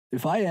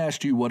If I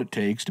asked you what it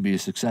takes to be a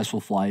successful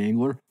fly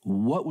angler,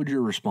 what would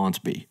your response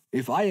be?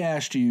 If I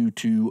asked you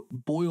to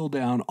boil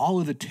down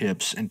all of the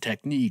tips and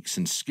techniques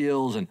and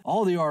skills and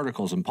all the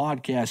articles and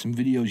podcasts and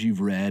videos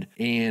you've read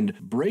and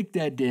break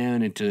that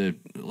down into,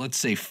 let's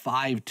say,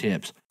 5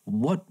 tips,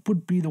 what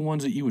would be the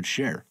ones that you would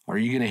share? Are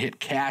you going to hit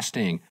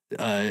casting?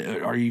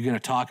 Are you going to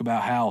talk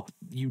about how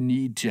you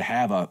need to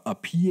have a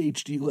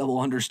PhD level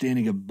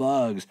understanding of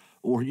bugs,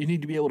 or you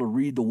need to be able to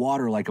read the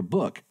water like a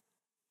book?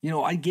 You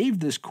know, I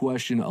gave this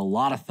question a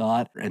lot of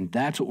thought, and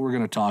that's what we're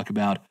going to talk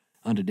about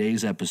on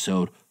today's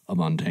episode of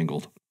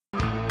Untangled.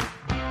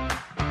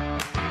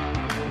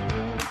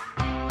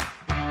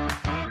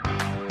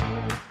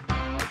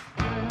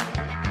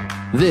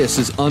 This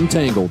is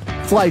Untangled,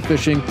 fly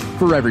fishing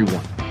for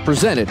everyone,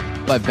 presented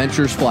by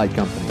Ventures Fly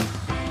Company.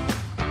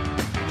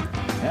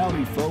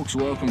 Howdy, folks.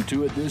 Welcome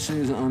to it. This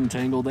is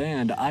Untangled,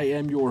 and I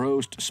am your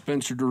host,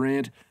 Spencer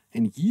Durrant,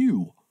 and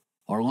you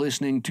are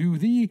listening to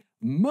the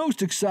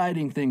most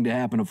exciting thing to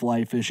happen to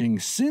fly fishing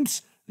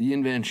since the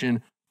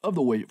invention of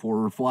the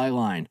wait-forward fly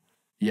line.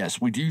 Yes,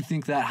 we do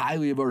think that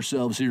highly of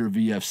ourselves here at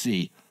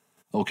VFC.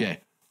 Okay,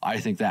 I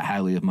think that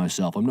highly of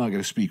myself. I'm not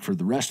going to speak for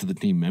the rest of the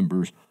team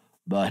members,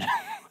 but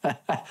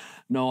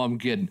no, I'm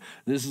kidding.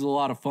 This is a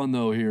lot of fun,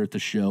 though, here at the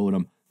show, and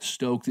I'm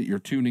stoked that you're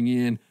tuning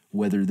in,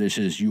 whether this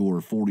is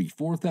your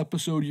 44th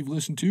episode you've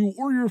listened to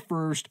or your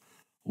first.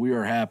 We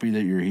are happy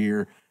that you're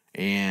here,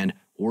 and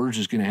we're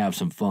just going to have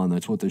some fun.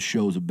 That's what this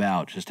show's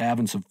about, just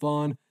having some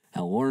fun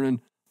and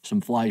learning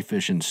some fly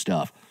fishing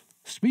stuff.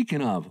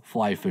 Speaking of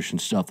fly fishing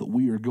stuff that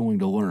we are going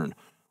to learn,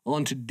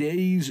 on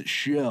today's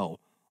show,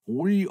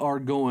 we are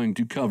going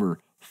to cover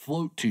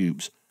float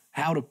tubes,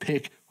 how to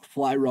pick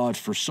fly rods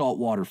for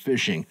saltwater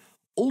fishing,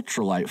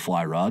 ultralight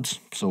fly rods,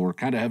 so we're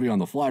kind of heavy on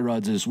the fly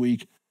rods this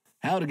week,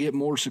 how to get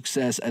more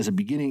success as a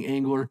beginning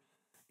angler,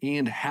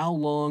 and how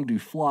long do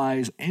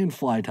flies and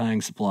fly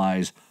tying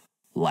supplies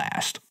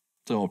last.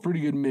 So a pretty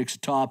good mix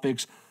of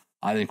topics.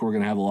 I think we're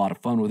going to have a lot of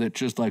fun with it,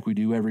 just like we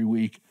do every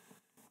week.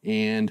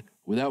 And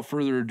without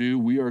further ado,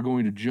 we are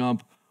going to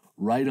jump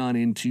right on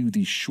into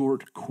the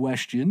short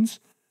questions.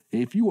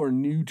 If you are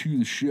new to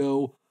the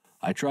show,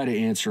 I try to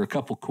answer a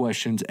couple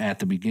questions at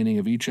the beginning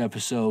of each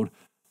episode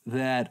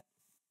that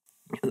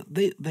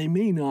they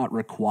may not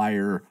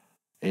require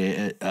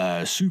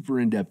a super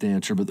in-depth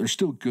answer, but they're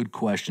still good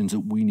questions that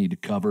we need to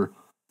cover.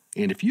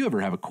 And if you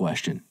ever have a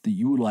question that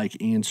you would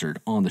like answered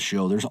on the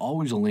show, there's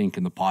always a link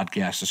in the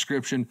podcast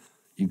description.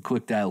 You can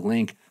click that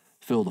link,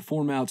 fill the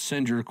form out,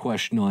 send your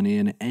question on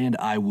in, and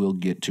I will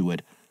get to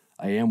it.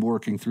 I am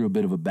working through a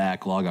bit of a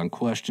backlog on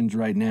questions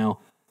right now,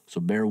 so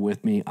bear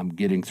with me. I'm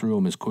getting through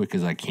them as quick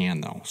as I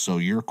can, though. So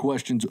your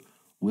questions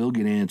will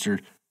get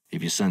answered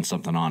if you send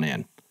something on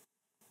in.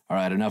 All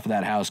right, enough of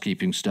that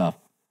housekeeping stuff.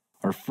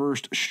 Our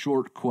first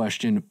short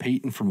question,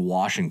 Peyton from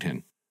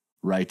Washington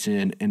writes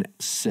in and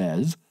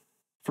says,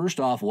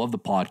 first off, love the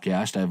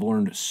podcast. I've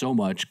learned so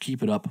much.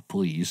 Keep it up,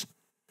 please.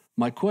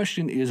 My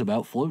question is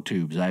about float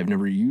tubes. I have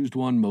never used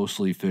one,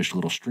 mostly fished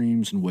little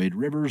streams and wade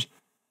rivers,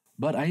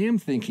 but I am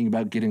thinking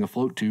about getting a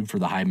float tube for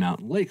the high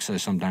mountain lakes I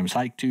sometimes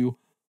hike to,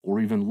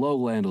 or even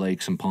lowland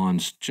lakes and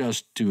ponds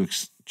just to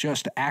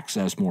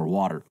access more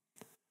water.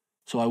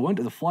 So I went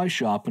to the fly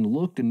shop and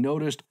looked and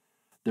noticed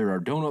there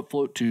are donut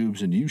float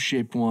tubes and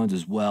U-shaped ones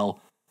as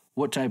well.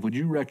 What type would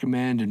you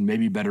recommend, and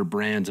maybe better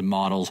brands and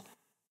models?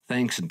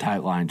 Thanks and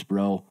tight lines,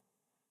 bro.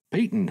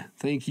 Peyton,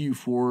 thank you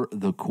for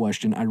the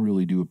question. I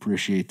really do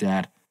appreciate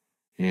that.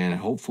 And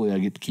hopefully I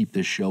get to keep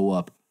this show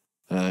up.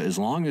 As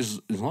long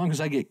as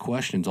I get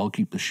questions, I'll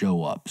keep the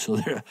show up. So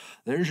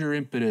there's your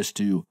impetus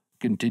to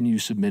continue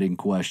submitting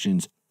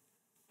questions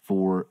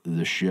for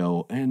the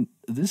show. And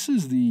this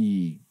is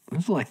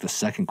like the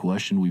second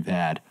question we've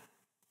had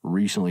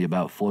recently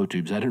about float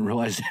tubes. I didn't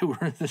realize they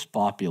were this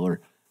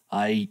popular.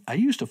 I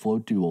used to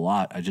float tube a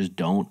lot. I just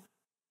don't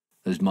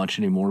as much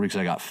anymore because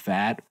I got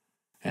fat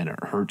and it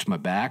hurts my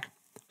back.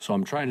 So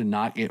I'm trying to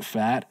not get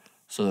fat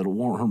so that it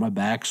won't hurt my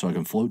back so I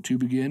can float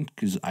tube again,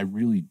 because I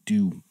really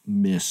do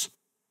miss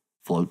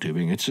float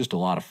tubing. It's just a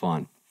lot of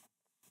fun.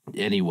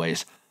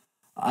 Anyways,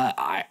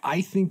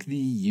 I think the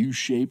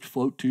U-shaped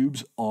float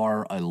tubes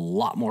are a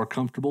lot more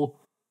comfortable.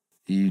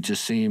 You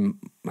just seem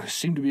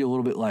to be a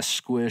little bit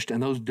less squished.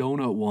 And those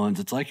donut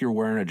ones, it's like you're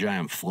wearing a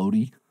giant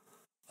floaty.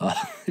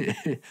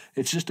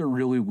 It's just a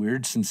really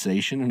weird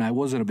sensation, and I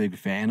wasn't a big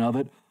fan of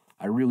it.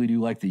 I really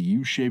do like the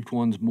U-shaped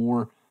ones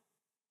more.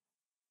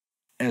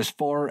 As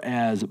far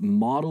as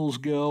models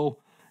go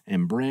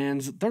and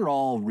brands, they're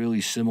all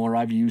really similar.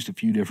 I've used a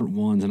few different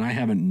ones, and I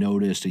haven't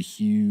noticed a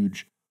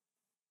huge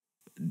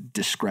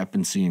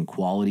discrepancy in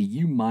quality.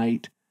 You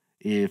might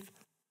if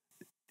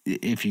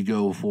you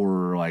go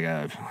for like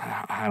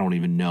I don't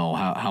even know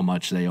how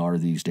much they are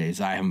these days.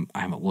 I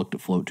haven't looked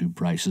at float tube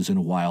prices in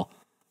a while.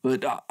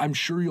 But I'm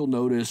sure you'll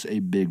notice a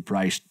big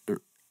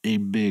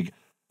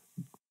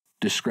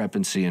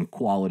discrepancy in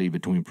quality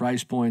between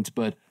price points,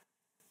 but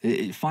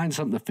find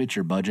something that fits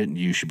your budget and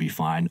you should be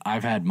fine.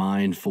 I've had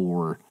mine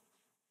for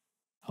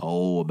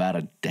about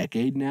a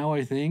decade now,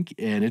 I think,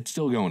 and it's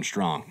still going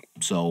strong.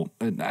 So,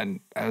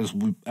 and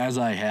as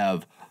I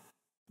have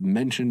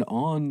mentioned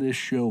on this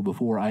show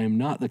before, I am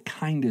not the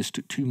kindest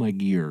to my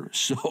gear,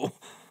 so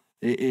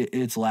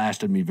it's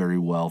lasted me very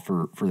well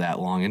for that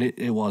long. And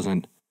it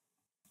wasn't,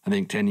 I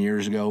think 10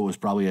 years ago, it was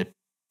probably a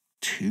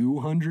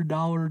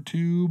 $200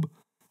 tube.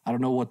 I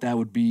don't know what that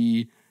would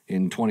be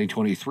in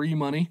 2023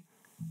 money,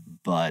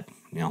 but,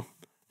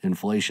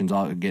 inflation's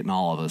getting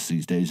all of us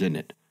these days, isn't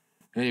it?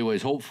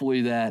 Anyways,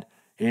 hopefully that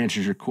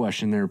answers your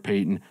question there,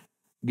 Peyton.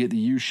 Get the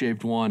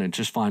U-shaped one and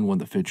just find one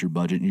that fits your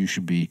budget, and you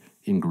should be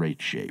in great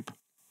shape.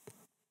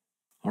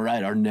 All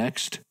right, our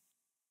next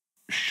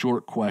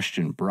short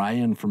question.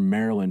 Brian from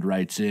Maryland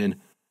writes in,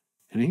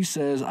 and he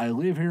says, I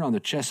live here on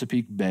the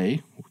Chesapeake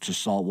Bay, which is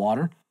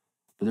saltwater,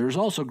 but there's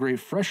also great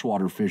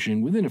freshwater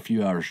fishing within a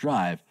few hours'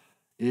 drive.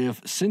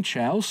 If Cinch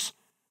House,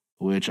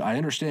 which I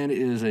understand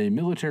is a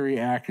military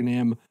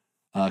acronym,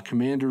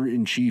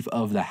 Commander-in-Chief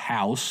of the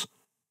House,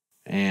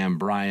 and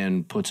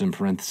Brian puts in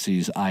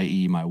parentheses,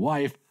 i.e. my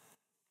wife,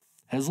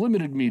 has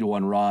limited me to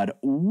one rod,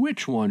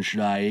 which one should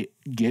I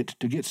get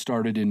to get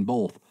started in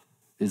both?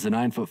 Is the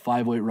 9-foot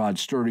 5-weight rod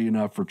sturdy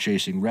enough for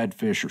chasing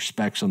redfish or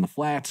specks on the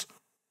flats?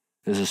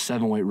 Is a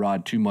 7-weight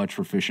rod too much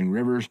for fishing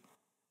rivers?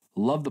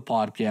 Love the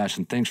podcast,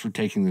 and thanks for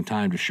taking the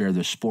time to share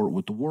this sport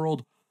with the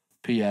world.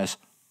 P.S.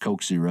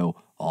 Coke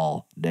Zero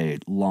all day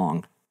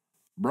long.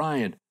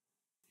 Brian,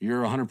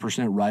 you're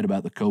 100% right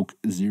about the Coke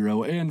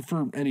Zero, and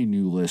for any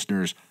new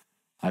listeners,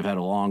 I've had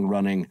a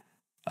long-running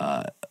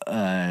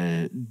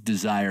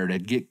desire to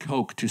get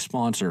Coca-Cola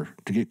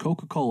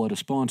to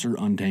sponsor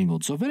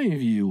Untangled. So if any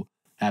of you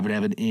happen to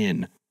have an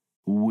in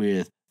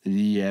with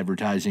the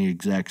advertising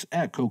execs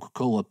at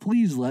Coca-Cola,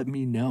 please let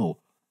me know.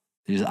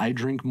 Because I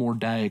drink more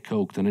Diet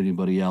Coke than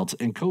anybody else,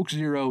 and Coke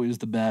Zero is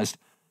the best.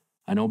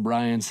 I know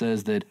Brian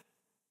says that,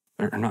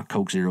 or not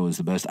Coke Zero is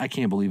the best. I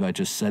can't believe I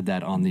just said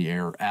that on the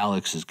air.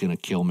 Alex is going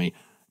to kill me.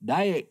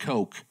 Diet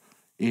Coke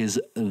is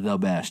the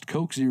best.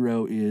 Coke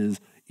Zero is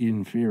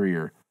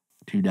inferior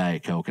to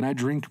Diet Coke, and I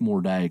drink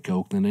more Diet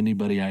Coke than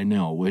anybody I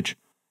know, which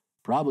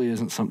probably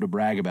isn't something to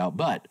brag about,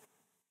 but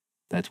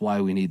that's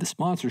why we need the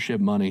sponsorship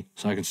money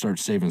so I can start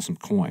saving some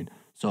coin.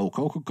 So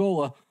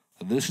Coca-Cola,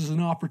 this is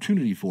an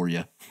opportunity for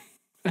you.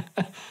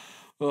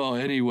 Well,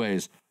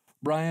 anyways,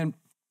 Brian,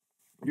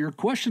 your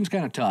question's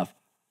kind of tough.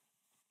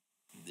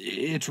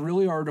 It's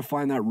really hard to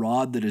find that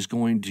rod that is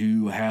going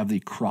to have the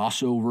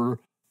crossover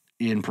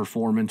in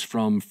performance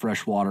from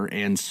freshwater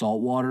and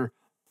saltwater,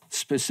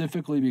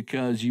 specifically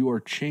because you are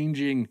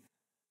changing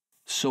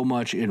so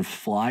much in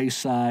fly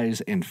size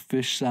and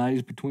fish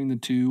size between the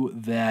two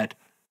that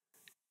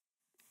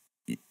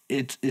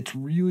it's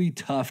really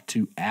tough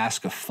to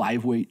ask a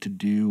 5-weight to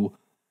do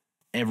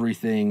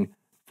everything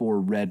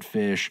for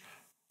redfish.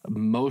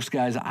 Most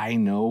guys I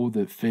know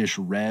that fish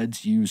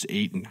reds use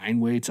 8 and 9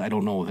 weights. I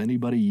don't know of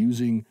anybody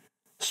using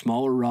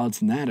smaller rods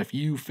than that. If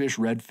you fish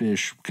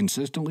redfish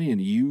consistently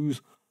and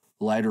use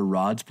lighter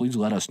rods, please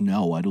let us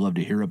know. I'd love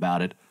to hear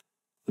about it.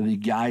 The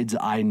guides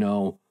I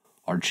know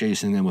are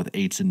chasing them with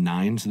 8s and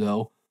 9s,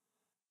 though.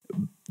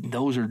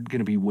 Those are going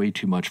to be way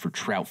too much for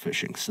trout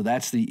fishing. So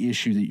that's the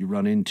issue that you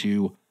run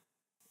into.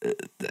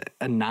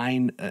 An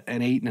 8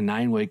 and a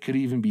 9 weight could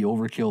even be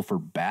overkill for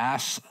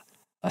bass.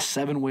 A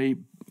 7 weight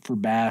for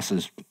bass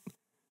is,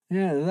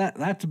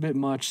 that's a bit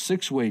much.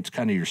 6 weight's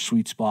kind of your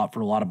sweet spot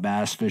for a lot of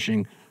bass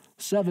fishing.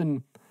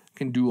 7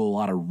 can do a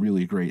lot of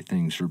really great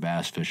things for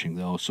bass fishing,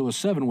 though. So a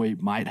 7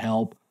 weight might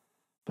help,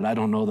 but I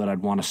don't know that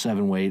I'd want a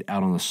 7 weight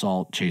out on the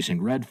salt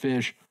chasing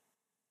redfish.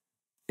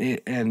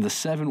 And the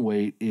 7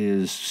 weight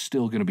is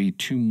still going to be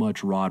too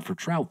much rod for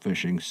trout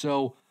fishing.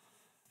 So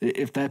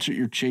if that's what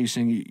you're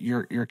chasing,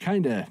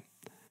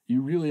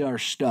 you really are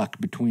stuck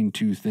between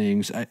two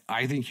things.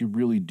 I think you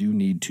really do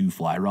need 2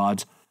 fly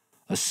rods.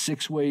 A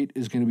 6 weight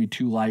is going to be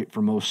too light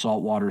for most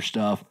saltwater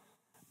stuff,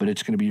 but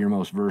it's going to be your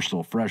most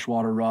versatile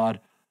freshwater rod.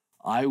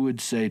 I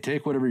would say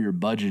take whatever your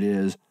budget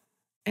is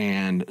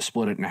and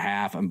split it in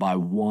half and buy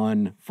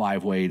 1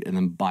 5 weight and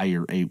then buy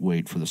your 8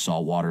 weight for the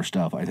saltwater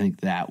stuff. I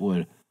think that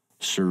would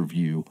serve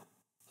you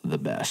the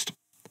best.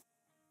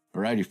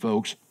 Alrighty,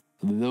 folks.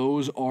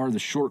 Those are the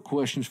short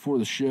questions for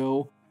the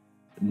show.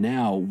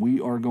 Now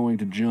we are going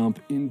to jump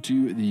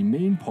into the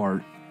main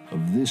part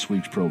of this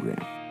week's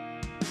program.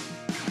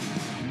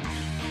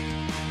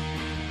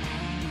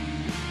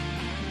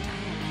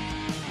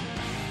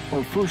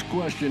 Our first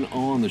question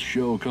on the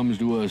show comes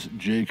to us.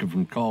 Jacob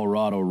from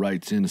Colorado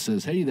writes in and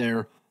says, "Hey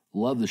there,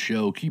 love the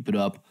show, keep it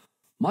up.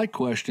 My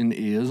question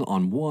is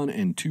on 1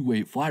 and 2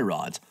 weight fly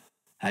rods.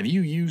 Have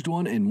you used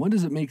one, and when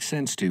does it make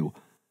sense to?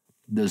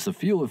 Does the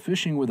feel of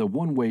fishing with a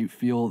 1 weight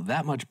feel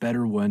that much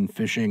better when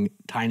fishing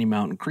tiny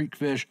mountain creek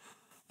fish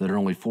that are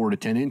only 4 to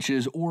 10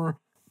 inches, or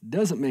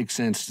does it make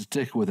sense to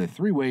stick with a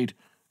 3 weight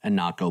and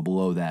not go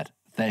below that?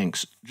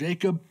 Thanks."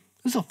 Jacob,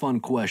 this is a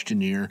fun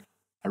question here.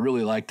 I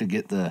really like to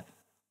get the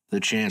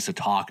chance to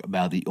talk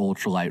about the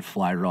ultralight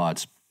fly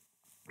rods.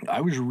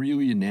 I was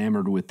really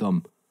enamored with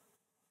them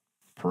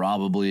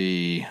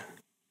probably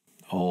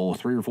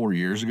 3 or 4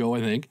 years ago,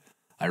 I think.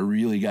 I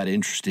really got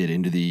interested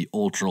into the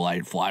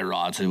ultralight fly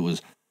rods.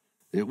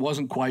 It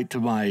wasn't quite to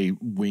my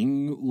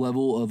wing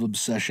level of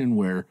obsession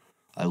where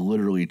I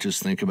literally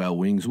just think about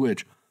wings,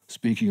 which,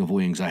 speaking of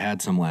wings, I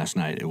had some last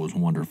night. It was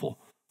wonderful.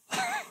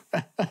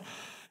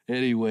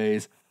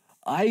 Anyways,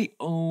 I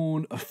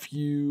own a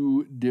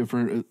few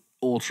different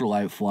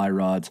ultralight fly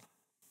rods.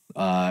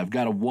 I've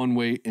got a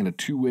 1-weight and a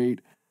 2-weight,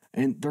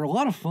 and they're a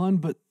lot of fun,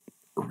 but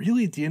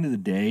really at the end of the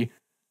day,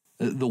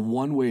 the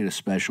 1-weight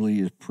especially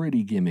is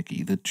pretty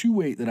gimmicky. The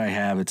 2-weight that I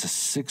have, it's a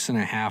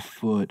 6.5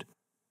 foot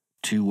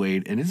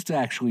 2-weight, and it's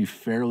actually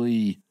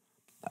fairly,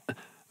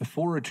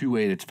 for a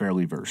 2-weight, it's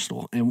fairly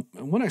versatile. And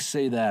when I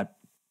say that,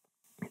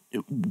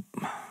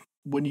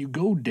 when you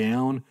go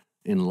down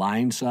in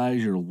line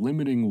size, you're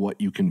limiting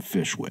what you can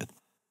fish with.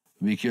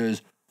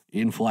 Because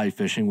in fly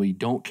fishing, we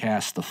don't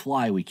cast the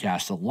fly, we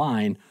cast the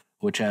line,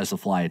 which has the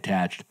fly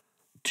attached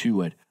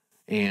to it.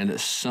 And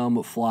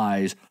some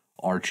flies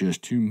are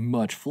just too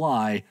much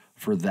fly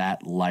for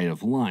that light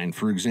of line.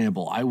 For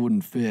example, I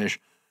wouldn't fish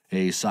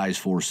a size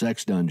 4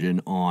 sex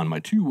dungeon on my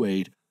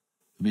 2-weight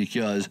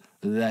because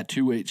that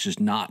 2-weight's just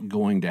not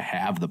going to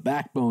have the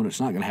backbone. It's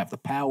not going to have the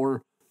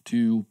power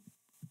to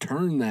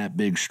turn that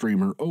big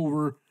streamer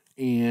over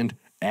and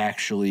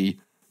actually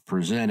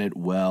present it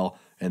well.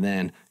 And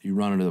then you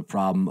run into the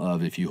problem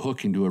of if you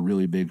hook into a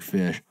really big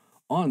fish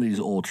on these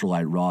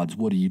ultralight rods,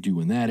 what do you do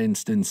in that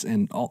instance?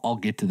 And I'll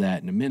get to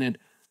that in a minute.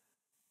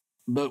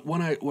 But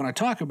when I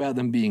talk about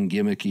them being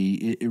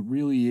gimmicky, it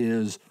really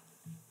is,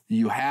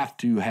 you have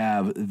to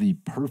have the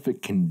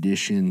perfect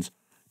conditions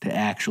to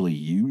actually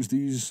use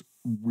these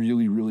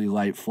really, really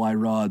light fly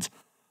rods.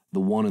 The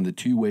 1 and the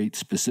 2-weight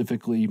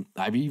specifically.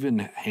 I've even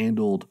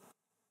handled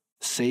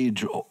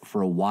Sage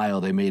for a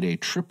while. They made a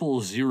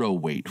 000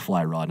 weight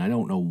fly rod, and I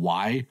don't know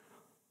why.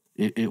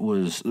 It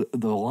was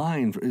the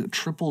line,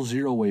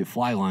 000 weight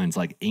fly lines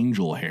like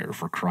angel hair,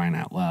 for crying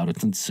out loud.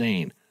 It's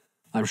insane.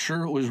 I'm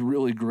sure it was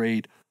really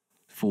great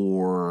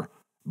for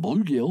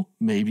bluegill,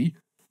 maybe,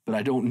 but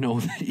I don't know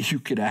that you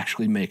could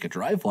actually make a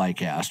dry fly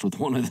cast with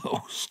one of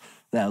those.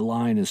 That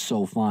line is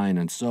so fine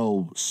and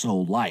so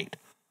light.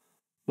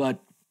 But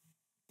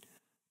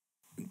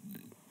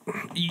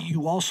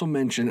you also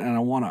mentioned, and I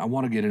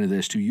want to get into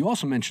this too, you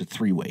also mentioned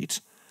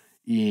 3-weights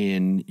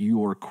in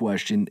your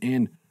question,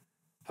 and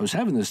I was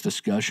having this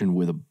discussion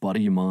with a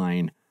buddy of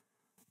mine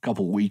a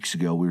couple weeks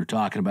ago. We were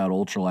talking about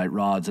ultralight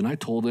rods, and I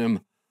told him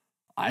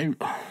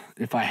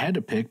if I had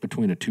to pick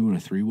between a 2 and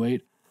a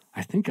 3-weight,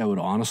 I think I would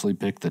honestly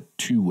pick the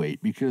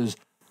 2-weight because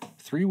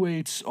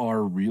 3-weights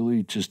are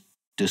really just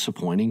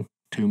disappointing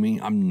to me.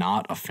 I'm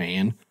not a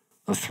fan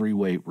of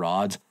 3-weight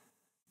rods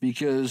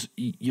because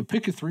you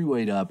pick a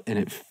 3-weight up and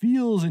it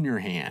feels in your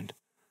hand.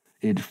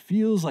 It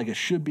feels like it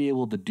should be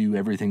able to do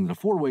everything that a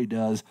 4-weight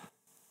does,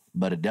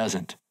 but it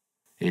doesn't.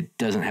 It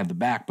doesn't have the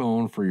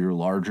backbone for your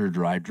larger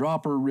dry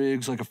dropper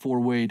rigs like a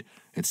 4-weight.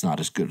 It's not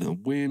as good in the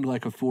wind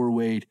like a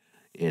 4-weight.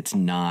 It's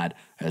not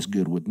as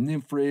good with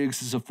nymph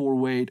rigs as a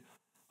 4-weight.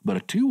 But a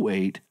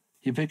 2-weight,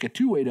 you pick a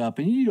 2-weight up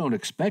and you don't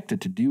expect it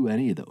to do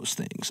any of those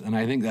things. And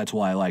I think that's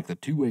why I like the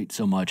 2-weight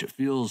so much. It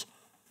feels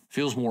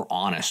more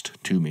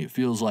honest to me. It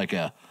feels like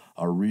a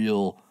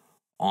real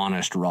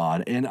honest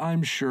rod. And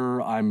I'm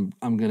sure I'm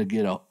going to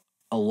get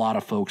a lot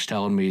of folks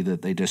telling me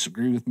that they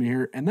disagree with me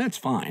here, and that's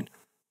fine.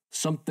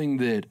 Something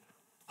that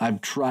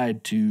I've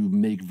tried to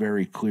make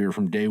very clear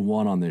from day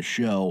one on this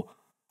show,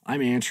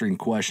 I'm answering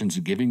questions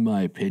and giving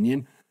my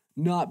opinion,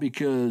 not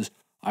because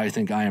I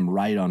think I am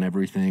right on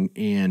everything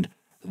and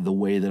the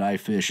way that I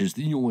fish is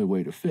the only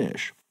way to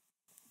fish.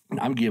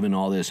 I'm giving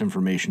all this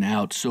information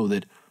out so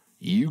that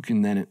you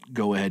can then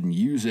go ahead and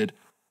use it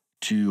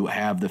to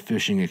have the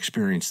fishing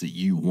experience that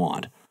you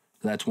want.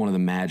 That's one of the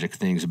magic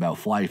things about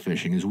fly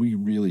fishing is we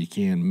really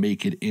can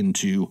make it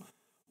into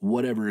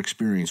whatever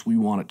experience we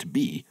want it to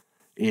be,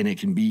 and it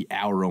can be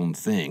our own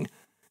thing.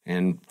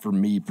 And for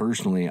me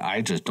personally,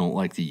 I just don't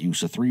like the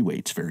use of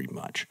 3-weights very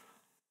much.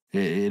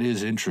 It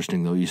is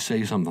interesting, though. You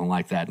say something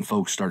like that, and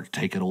folks start to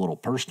take it a little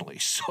personally.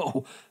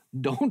 So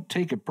don't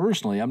take it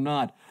personally.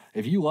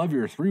 If you love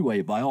your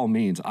 3-weight, by all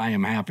means, I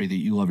am happy that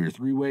you love your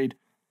 3-weight.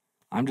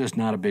 I'm just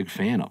not a big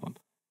fan of them.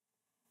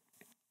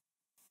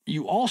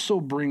 You also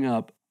bring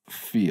up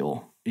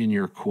feel in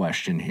your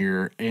question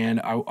here, and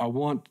I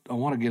want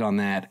to get on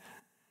that.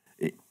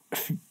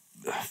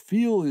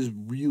 Feel is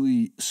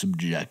really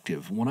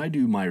subjective. When I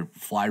do my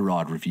fly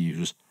rod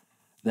reviews,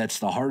 that's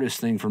the hardest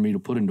thing for me to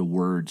put into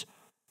words.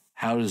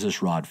 How does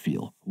this rod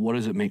feel? What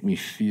does it make me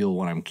feel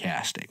when I'm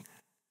casting?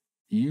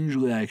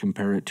 Usually I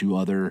compare it to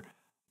other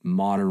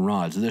modern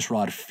rods. This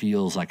rod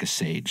feels like a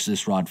Sage.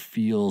 This rod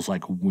feels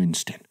like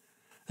Winston.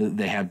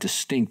 They have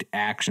distinct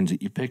actions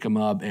that you pick them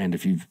up, and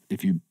if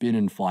you've been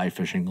in fly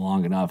fishing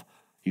long enough,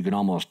 you can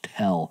almost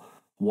tell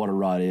what a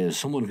rod is.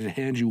 Someone could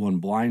hand you one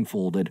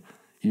blindfolded,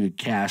 you could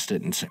cast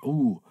it and say,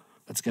 ooh,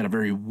 that's got a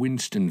very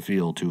Winston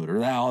feel to it, or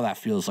that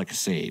feels like a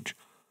Sage.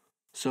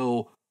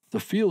 So the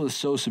feel is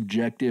so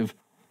subjective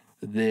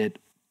that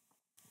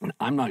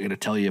I'm not going to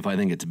tell you if I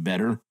think it's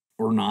better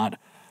or not.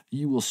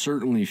 You will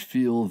certainly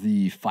feel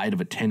the fight of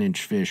a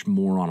 10-inch fish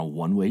more on a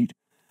 1-weight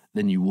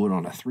than you would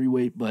on a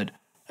 3-weight. But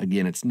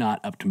again, it's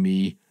not up to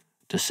me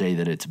to say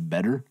that it's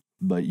better,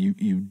 but you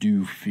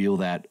do feel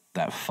that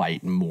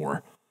fight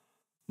more.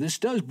 This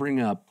does bring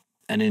up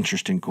an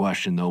interesting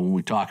question, though, when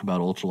we talk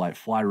about ultralight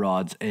fly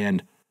rods,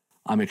 and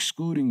I'm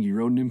excluding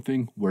Euro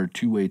nymphing, where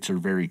 2-weights are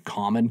very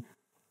common.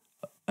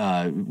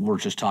 We're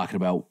just talking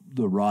about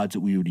the rods that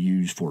we would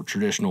use for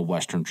traditional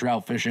Western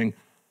trout fishing.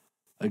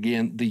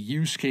 Again, the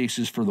use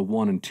cases for the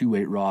 1 and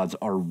 2-weight rods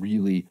are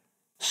really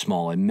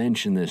small. I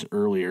mentioned this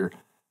earlier,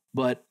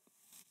 but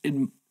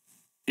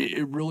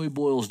it really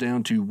boils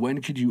down to,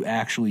 when could you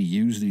actually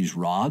use these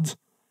rods,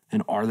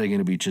 and are they going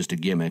to be just a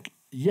gimmick?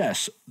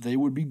 Yes, they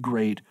would be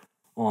great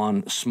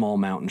on small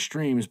mountain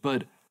streams,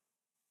 but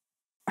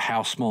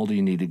how small do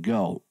you need to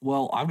go?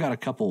 Well, I've got a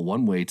couple of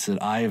 1-weights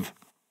that I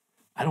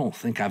don't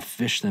think I've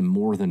fished them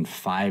more than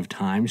 5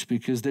 times,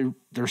 because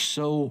they're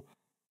so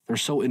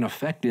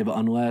ineffective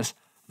unless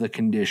the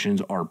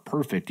conditions are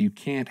perfect. You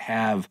can't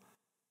have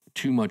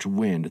too much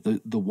wind.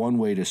 The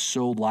 1-weight is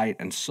so light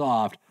and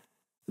soft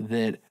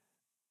that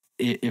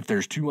if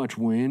there's too much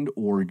wind,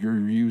 or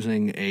you're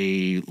using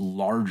a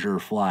larger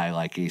fly,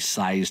 like a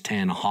size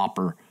 10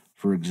 hopper,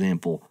 for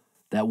example,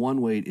 that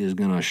 1-weight is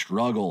going to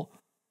struggle.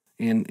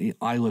 And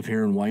I live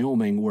here in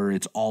Wyoming, where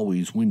it's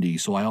always windy,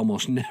 so I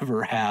almost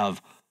never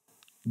have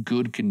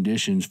good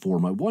conditions for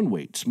my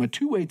 1-weights. My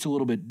 2-weight's a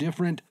little bit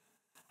different.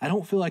 I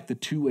don't feel like the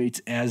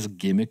 2-weight's as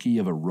gimmicky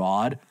of a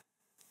rod.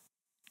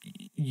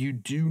 You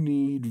do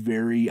need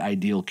very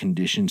ideal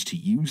conditions to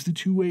use the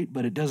 2-weight,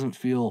 but it doesn't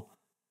feel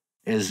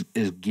as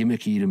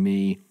gimmicky to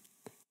me.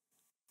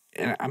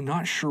 And I'm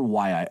not sure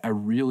why. I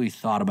really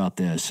thought about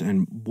this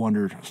and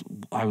wondered.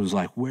 I was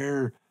like,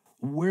 where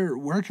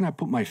can I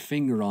put my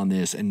finger on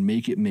this and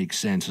make it make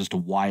sense as to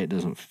why it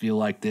doesn't feel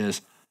like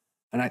this?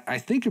 And I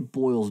think it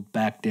boils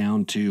back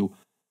down to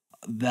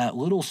that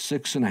little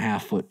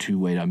 6.5 foot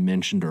 2-weight I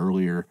mentioned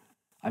earlier.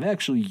 I've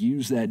actually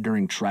used that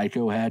during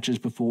trico hatches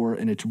before,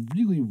 and it's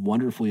really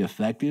wonderfully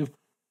effective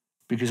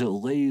because it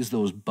lays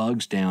those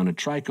bugs down. And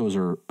tricos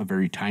are a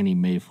very tiny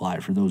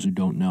mayfly, for those who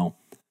don't know.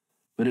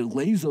 But it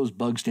lays those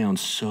bugs down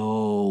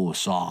so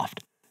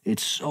soft.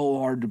 It's so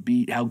hard to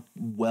beat how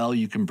well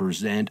you can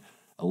present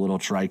a little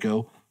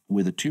trico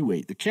with a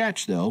 2-weight. The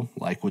catch, though,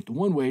 like with the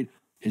 1-weight,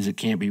 is it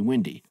can't be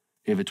windy.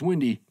 If it's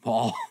windy,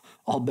 all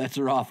bets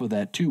are off with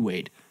that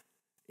 2-weight.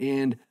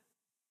 And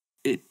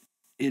it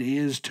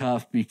is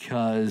tough,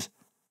 because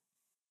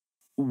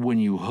when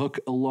you hook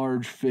a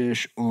large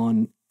fish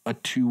on a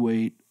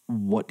 2-weight,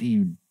 what do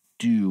you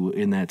do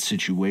in that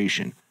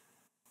situation?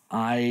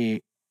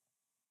 I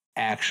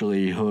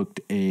actually hooked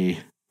I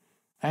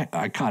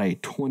caught a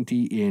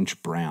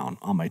 20-inch brown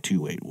on my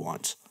 2-weight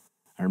once.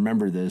 I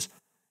remember this,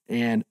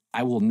 and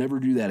I will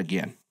never do that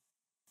again,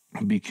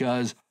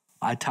 because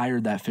I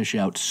tired that fish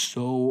out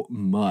so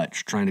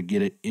much trying to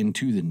get it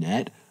into the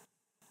net.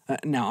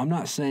 Now, I'm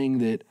not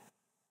saying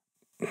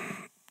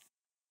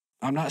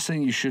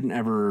you shouldn't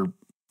ever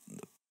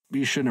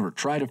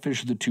try to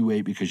fish with a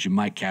 2-weight, because you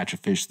might catch a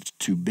fish that's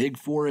too big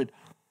for it.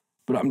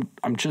 But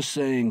I'm just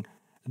saying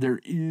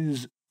there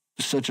is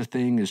such a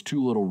thing as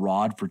too little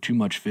rod for too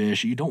much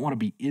fish. You don't want to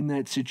be in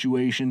that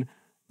situation,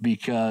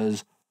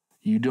 because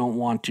you don't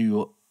want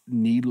to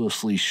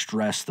needlessly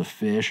stress the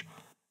fish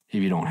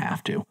if you don't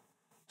have to.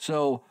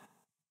 So,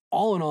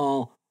 all in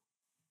all,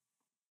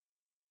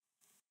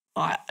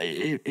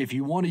 if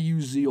you want to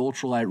use the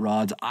ultralight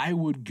rods, I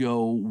would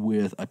go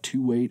with a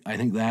 2-weight. I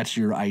think that's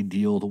your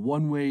ideal. The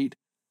 1-weight,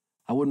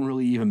 I wouldn't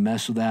really even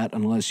mess with that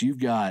unless you've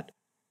got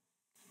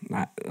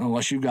like a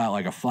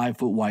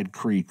 5-foot wide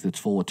creek that's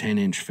full of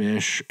 10-inch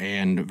fish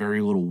and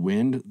very little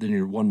wind. Then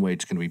your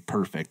 1-weight's going to be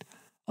perfect.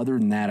 Other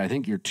than that, I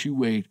think your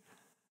 2-weight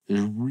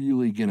is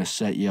really going to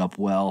set you up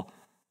well.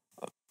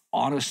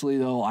 Honestly,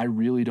 though, I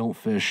really don't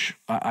fish.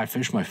 I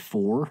fish my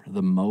 4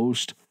 the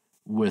most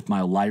with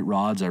my light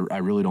rods. I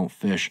really don't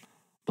fish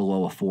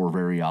below a 4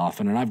 very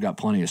often, and I've got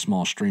plenty of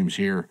small streams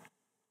here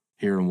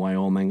in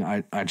Wyoming.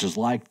 I just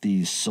like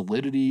the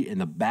solidity and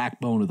the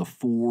backbone of the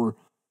 4.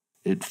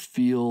 It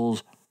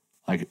feels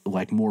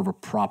like more of a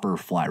proper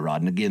fly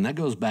rod. And again, that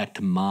goes back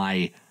to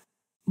my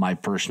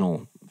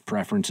personal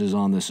preferences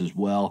on this as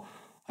well.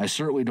 I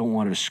certainly don't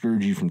want to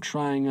discourage you from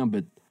trying them,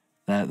 but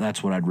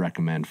that's what I'd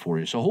recommend for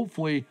you. So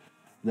hopefully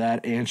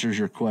that answers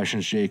your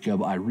questions,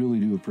 Jacob. I really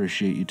do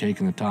appreciate you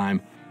taking the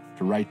time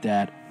to write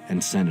that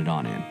and send it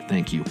on in.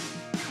 Thank you.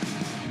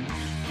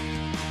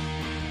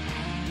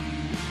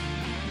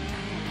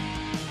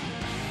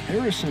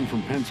 Harrison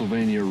from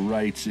Pennsylvania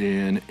writes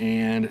in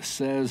and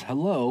says,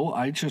 "Hello,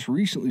 I just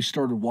recently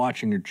started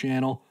watching your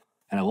channel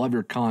and I love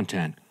your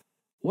content.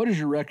 What is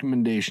your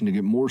recommendation to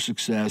get more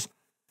success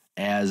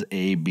as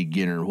a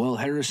beginner?" Well,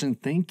 Harrison,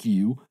 thank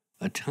you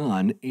a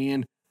ton.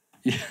 And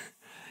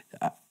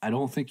I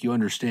don't think you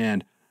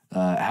understand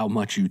how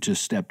much you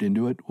just stepped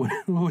into it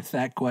with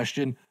that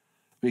question,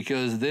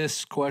 because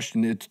this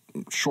question, it's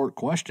a short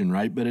question,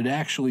 right? But it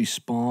actually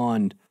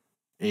spawned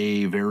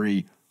a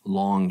very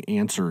long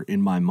answer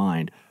in my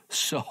mind.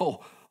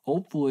 So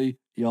hopefully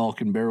y'all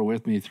can bear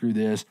with me through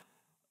this.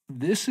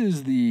 This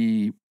is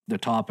the the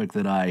topic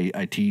that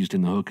I teased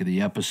in the hook of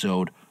the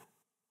episode,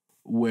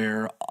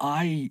 where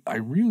I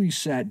really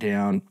sat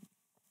down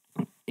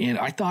and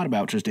I thought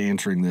about just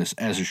answering this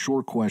as a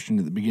short question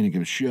at the beginning of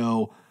the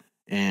show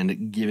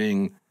and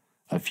giving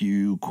a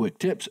few quick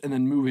tips and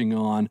then moving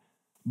on.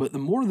 But the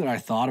more that I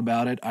thought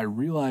about it, I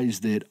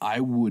realized that I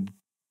would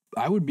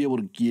be able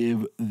to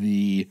give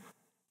the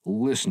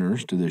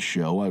listeners to this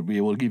show, I'd be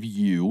able to give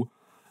you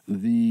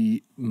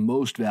the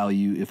most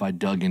value if I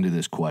dug into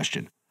this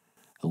question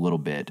a little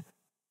bit.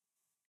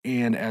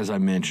 And as I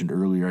mentioned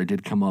earlier, I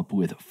did come up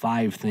with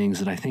 5 things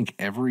that I think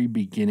every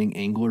beginning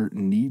angler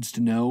needs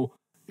to know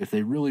if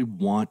they really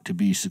want to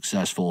be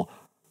successful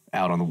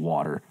out on the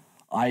water.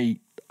 I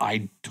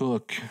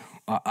took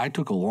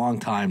a long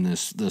time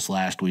this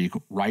last week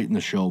writing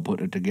the show,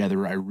 putting it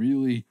together.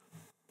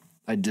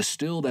 I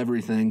distilled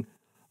everything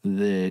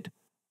that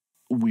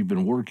we've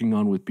been working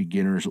on with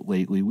beginners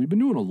lately. We've been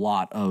doing a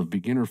lot of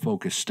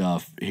beginner-focused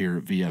stuff here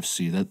at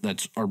VFC.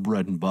 That's our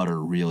bread and butter,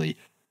 really.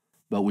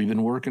 But we've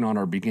been working on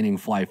our beginning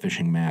fly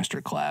fishing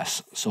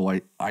masterclass. So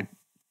I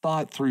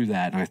thought through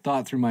that, and I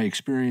thought through my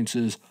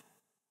experiences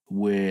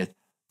with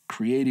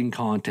creating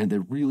content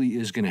that really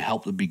is going to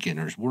help the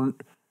beginners. We're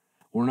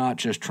not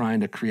just trying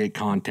to create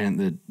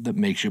content that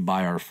makes you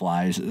buy our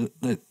flies.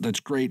 That's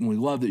great, and we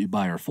love that you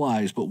buy our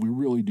flies, but we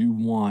really do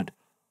want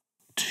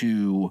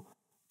to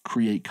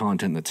create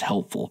content that's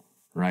helpful,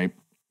 right?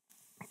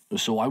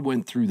 So I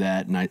went through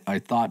that, and I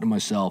thought to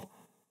myself,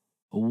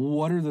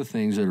 what are the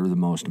things that are the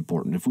most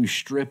important? If we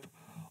strip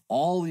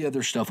all the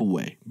other stuff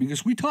away,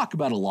 because we talk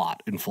about a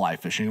lot in fly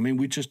fishing. I mean,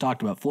 we just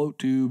talked about float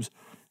tubes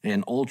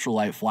and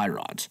ultralight fly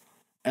rods.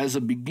 As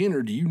a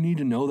beginner, do you need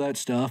to know that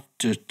stuff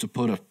to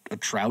put a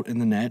trout in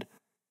the net?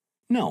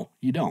 No,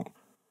 you don't.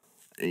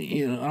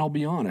 And I'll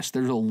be honest,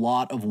 there's a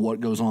lot of what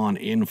goes on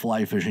in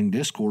fly fishing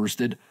discourse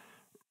that,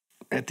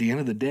 at the end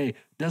of the day,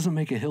 doesn't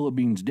make a hill of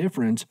beans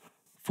difference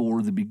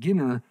for the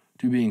beginner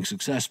to being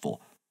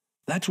successful.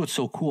 That's what's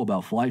so cool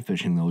about fly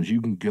fishing, though, is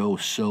you can go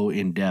so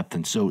in-depth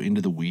and so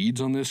into the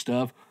weeds on this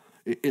stuff.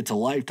 It's a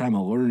lifetime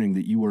of learning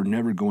that you are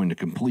never going to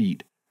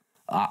complete.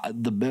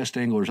 The best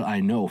anglers I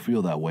know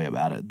feel that way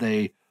about it.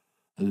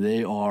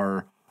 They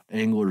are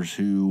anglers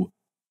who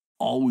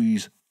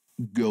always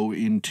go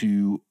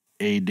into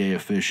a day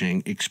of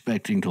fishing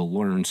expecting to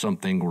learn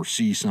something or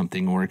see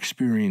something or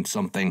experience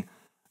something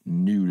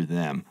new to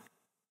them.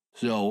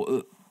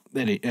 So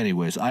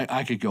anyways,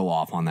 I could go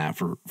off on that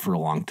for a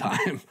long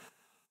time.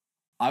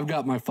 I've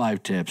got my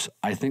 5 tips.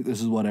 I think this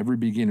is what every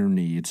beginner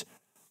needs.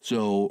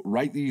 So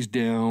write these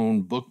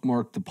down,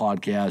 bookmark the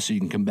podcast so you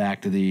can come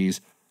back to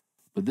these.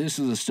 But this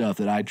is the stuff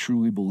that I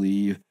truly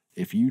believe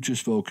if you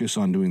just focus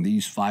on doing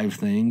these 5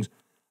 things,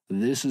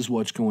 this is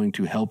what's going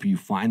to help you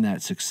find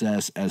that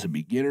success as a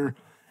beginner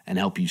and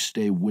help you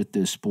stay with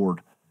this sport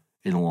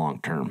in the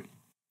long term.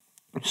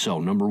 So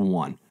number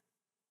 1,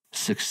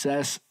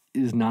 success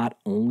is not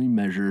only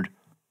measured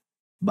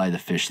by the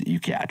fish that you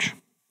catch.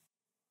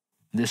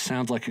 This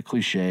sounds like a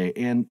cliche,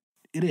 and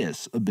it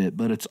is a bit,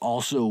 but it's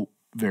also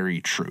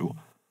very true.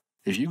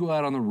 If you go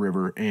out on the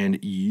river and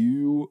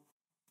you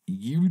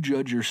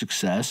judge your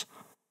success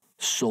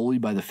solely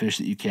by the fish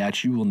that you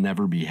catch, you will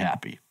never be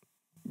happy.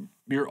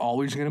 You're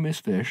always going to miss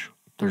fish.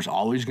 There's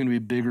always going to be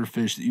bigger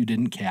fish that you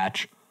didn't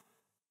catch.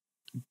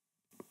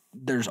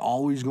 There's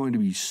always going to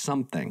be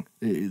something.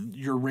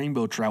 Your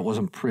rainbow trout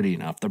wasn't pretty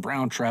enough. The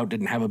brown trout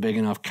didn't have a big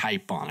enough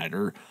kipe on it,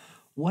 or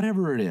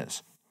whatever it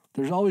is.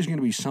 There's always going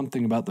to be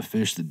something about the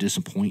fish that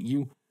disappoint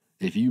you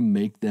if you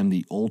make them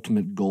the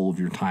ultimate goal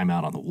of your time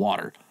out on the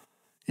water.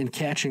 And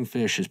catching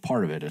fish is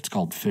part of it. It's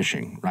called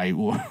fishing, right?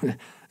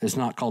 It's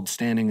not called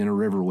standing in a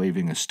river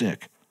waving a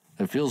stick.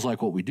 It feels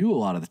like what we do a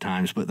lot of the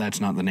times, but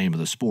that's not the name of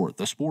the sport.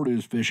 The sport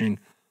is fishing.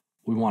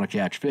 We want to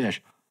catch fish.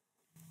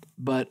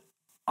 But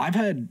I've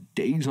had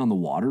days on the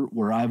water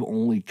where I've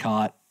only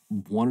caught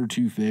 1 or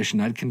 2 fish,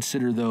 and I'd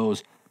consider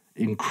those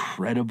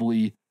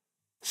incredibly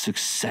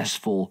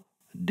successful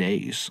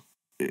days.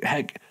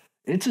 Heck,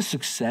 it's a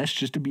success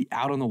just to be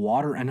out on the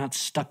water and not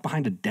stuck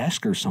behind a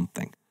desk or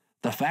something.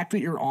 The fact that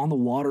you're on the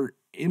water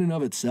in and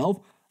of itself,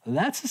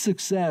 that's a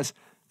success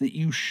that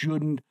you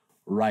shouldn't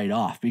write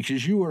off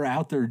because you are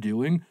out there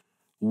doing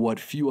what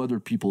few other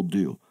people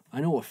do.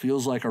 I know it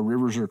feels like our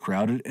rivers are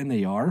crowded, and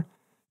they are,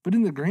 but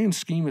in the grand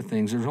scheme of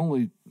things, there's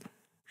only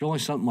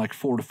something like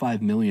 4 to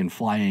 5 million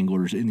fly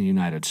anglers in the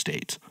United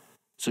States.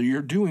 So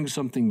you're doing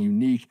something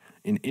unique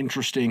and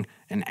interesting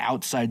and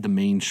outside the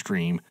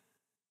mainstream.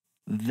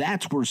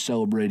 That's worth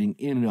celebrating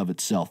in and of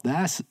itself.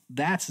 That's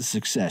a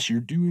success. You're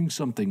doing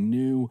something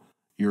new.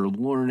 You're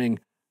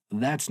learning.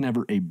 That's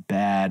never a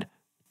bad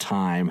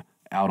time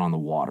out on the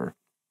water.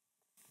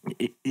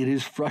 It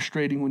is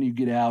frustrating when you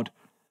get out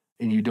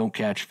and you don't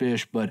catch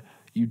fish, but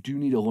you do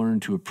need to learn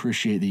to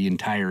appreciate the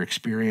entire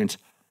experience,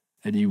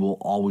 and you will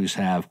always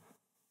have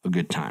a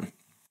good time.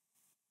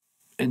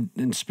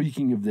 And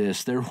speaking of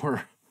this, there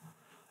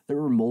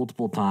were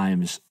multiple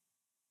times,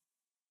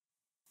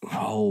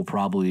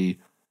 probably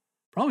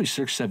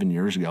 6-7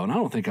 years ago, and I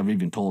don't think I've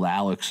even told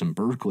Alex and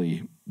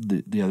Berkeley,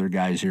 the other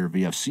guys here at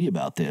VFC,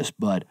 about this,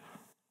 but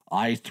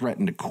I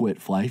threatened to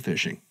quit fly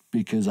fishing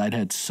because I'd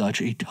had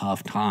such a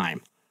tough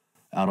time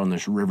out on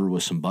this river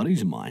with some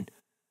buddies of mine.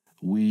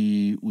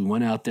 We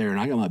went out there and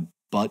I got my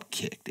butt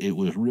kicked. It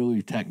was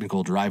really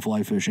technical dry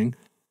fly fishing,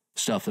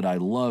 stuff that I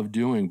love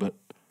doing, but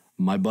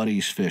my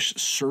buddies fished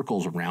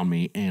circles around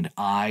me and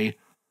I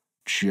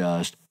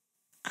just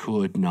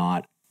could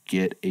not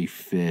get a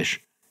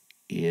fish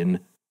in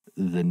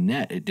the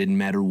net. It didn't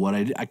matter what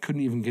I did. I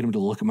couldn't even get him to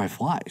look at my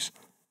flies.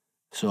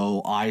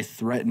 So I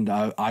threatened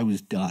I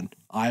was done.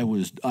 I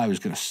was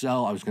going to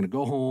sell. I was going to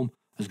go home.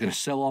 I was going to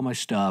sell all my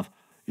stuff,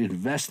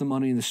 invest the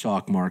money in the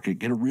stock market,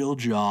 get a real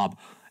job,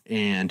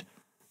 and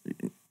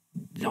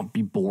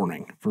be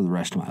boring for the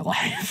rest of my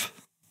life.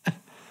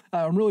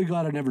 I'm really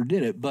glad I never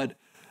did it, but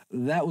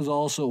that was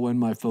also when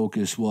my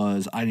focus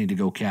was I need to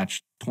go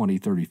catch 20,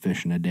 30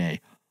 fish in a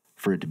day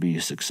for it to be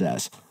a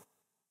success.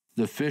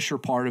 The fish are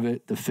part of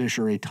it. The fish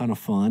are a ton of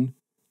fun,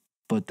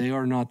 but they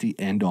are not the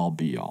end-all,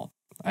 be-all.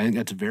 I think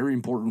that's very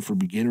important for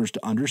beginners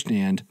to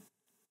understand.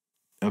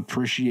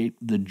 Appreciate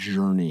the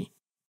journey.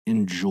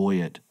 Enjoy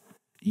it.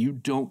 You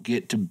don't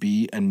get to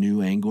be a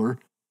new angler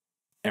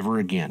ever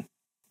again.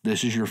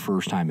 This is your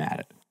first time at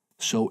it.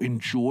 So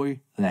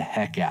enjoy the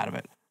heck out of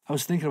it. I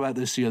was thinking about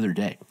this the other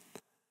day.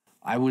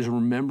 I was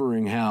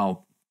remembering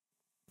how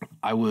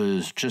I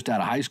was just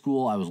out of high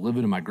school. I was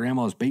living in my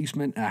grandma's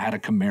basement, and I had a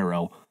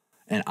Camaro,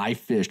 and I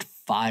fished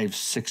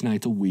 5-6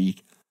 nights a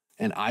week,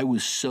 and I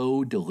was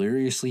so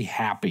deliriously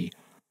happy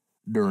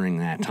during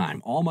that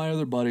time. All my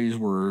other buddies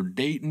were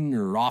dating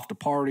or off to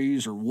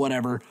parties or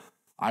whatever.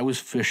 I was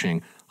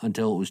fishing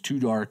until it was too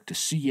dark to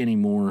see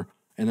anymore,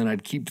 and then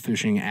I'd keep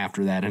fishing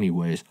after that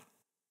anyways.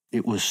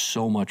 It was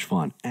so much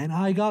fun, and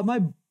I got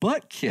my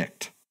butt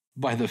kicked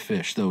by the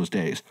fish those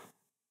days.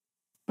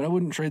 But I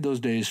wouldn't trade those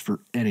days for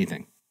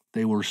anything.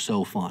 They were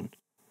so fun.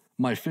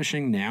 My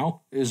fishing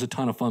now is a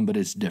ton of fun, but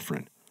it's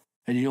different.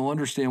 And you'll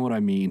understand what I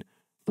mean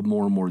the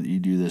more and more that you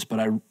do this. But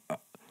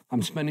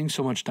I'm spending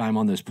so much time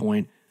on this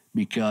point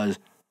because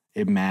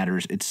it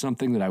matters. It's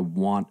something that I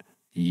want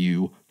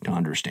you to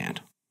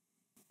understand.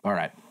 All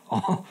right,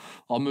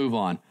 I'll move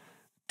on.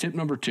 Tip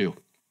number 2.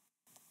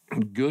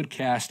 Good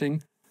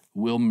casting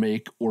will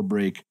make or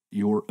break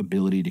your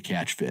ability to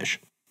catch fish.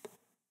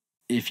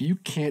 If you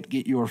can't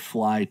get your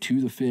fly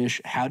to the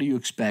fish, how do you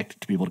expect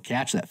to be able to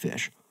catch that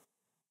fish?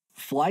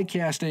 Fly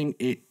casting,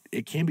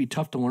 it can be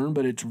tough to learn,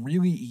 but it's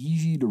really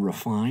easy to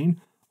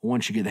refine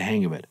once you get the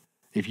hang of it.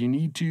 If you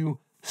need to,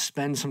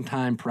 spend some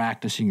time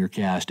practicing your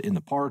cast in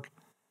the park.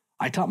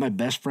 I taught my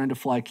best friend to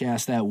fly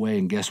cast that way,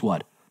 and guess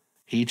what?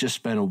 He just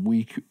spent a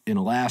week in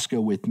Alaska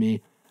with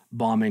me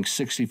bombing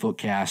 60-foot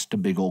casts to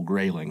big old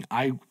grayling.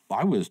 I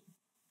was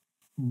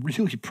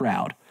really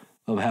proud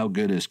of how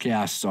good his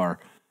casts are.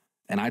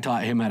 And I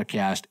taught him how to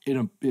cast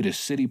in a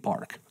city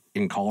park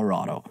in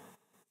Colorado.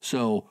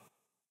 So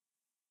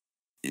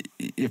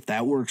if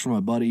that works for my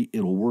buddy,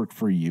 it'll work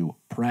for you.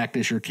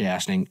 Practice your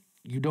casting.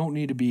 You don't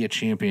need to be a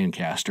champion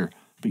caster,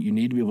 but you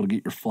need to be able to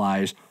get your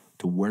flies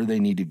to where they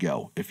need to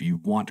go. If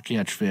you want to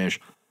catch fish,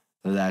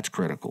 that's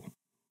critical.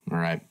 All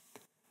right.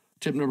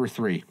 Tip number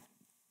 3.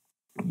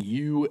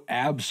 You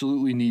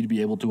absolutely need to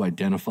be able to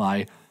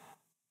identify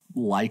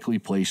likely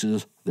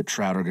places that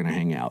trout are going to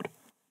hang out.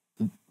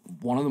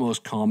 One of the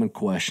most common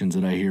questions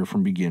that I hear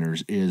from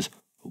beginners is,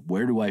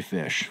 where do I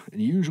fish? And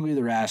usually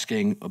they're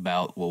asking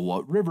about, well,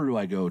 what river do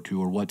I go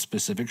to or what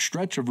specific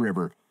stretch of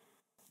river?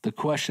 The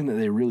question that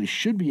they really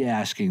should be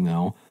asking,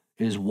 though,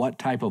 is what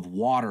type of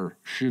water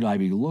should I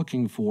be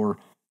looking for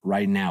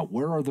right now?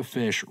 Where are the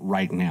fish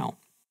right now?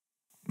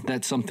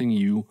 That's something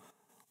you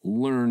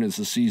learn as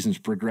the seasons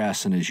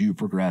progress and as you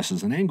progress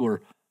as an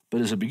angler. But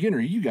as a beginner,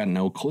 you got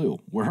no clue.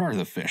 Where are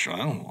the fish? I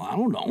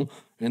don't know.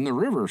 In the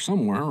river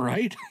somewhere,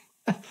 right?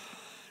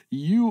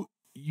 You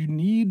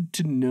need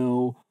to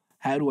know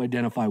how to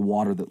identify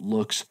water that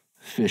looks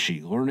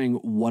fishy. Learning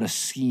what a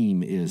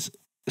seam is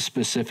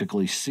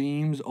specifically.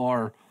 Seams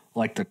are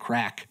like the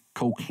crack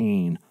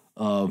cocaine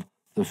of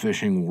the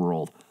fishing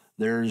world.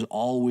 There's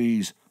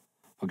always,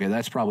 okay,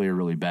 that's probably a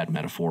really bad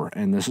metaphor,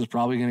 and this is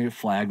probably going to get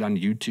flagged on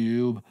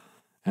YouTube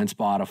and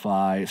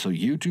Spotify. So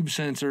YouTube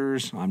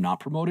censors, I'm not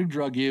promoting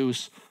drug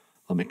use.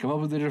 Let me come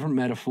up with a different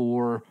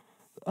metaphor.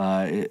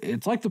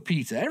 It's like the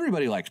pizza.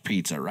 Everybody likes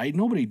pizza, right?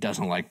 Nobody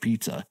doesn't like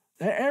pizza.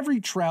 Every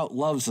trout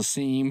loves a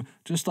seam,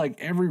 just like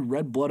every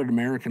red-blooded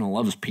American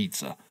loves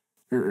pizza.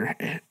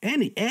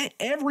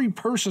 Every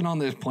person on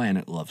this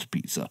planet loves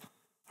pizza.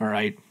 All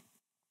right?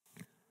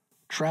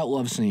 Trout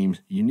love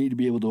seams. You need to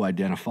be able to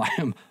identify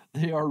them.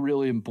 They are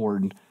really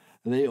important.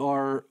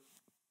 They're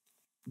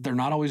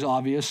not always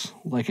obvious,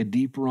 like a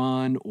deep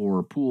run or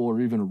a pool or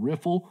even a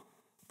riffle,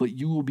 but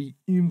you will be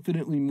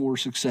infinitely more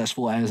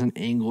successful as an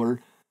angler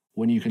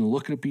when you can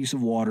look at a piece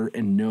of water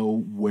and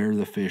know where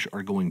the fish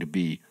are going to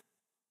be.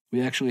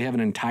 We actually have an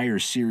entire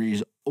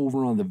series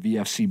over on the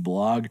VFC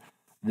blog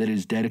that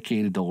is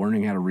dedicated to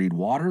learning how to read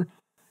water,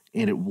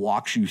 and it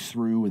walks you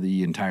through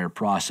the entire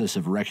process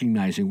of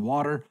recognizing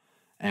water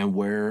and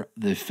where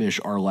the fish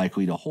are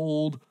likely to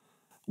hold.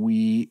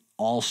 We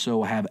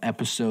also have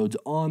episodes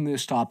on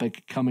this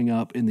topic coming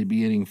up in the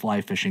Beginning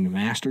Fly Fishing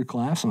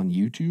Masterclass on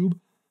YouTube,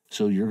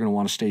 so you're going to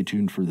want to stay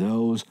tuned for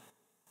those.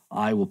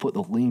 I will put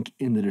the link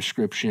in the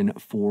description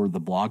for the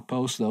blog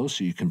post, though,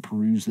 so you can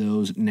peruse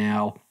those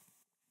now.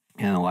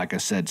 And like I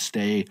said,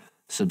 stay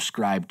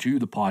subscribed to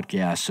the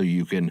podcast so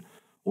you can,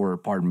 or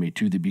pardon me,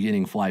 to the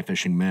Beginning Fly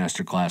Fishing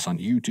Masterclass on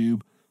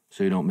YouTube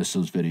so you don't miss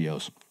those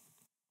videos.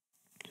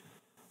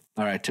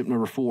 All right, tip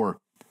number 4.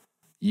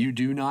 You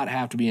do not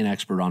have to be an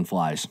expert on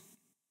flies.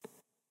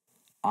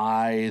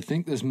 I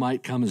think this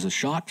might come as a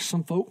shock to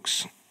some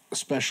folks,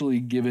 especially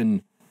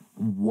given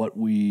what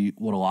a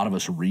lot of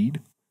us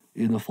read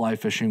in the fly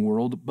fishing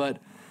world. But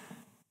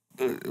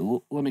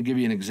let me give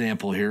you an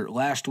example here.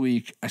 Last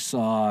week, I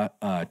saw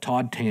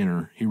Todd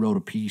Tanner. He wrote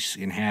a piece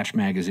in Hatch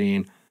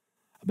Magazine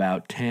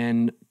about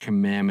 10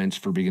 commandments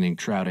for beginning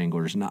trout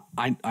anglers. Now,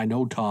 I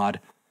know Todd.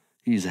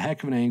 He's a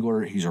heck of an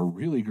angler. He's a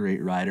really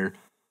great writer.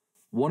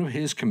 One of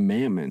his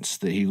commandments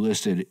that he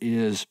listed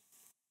is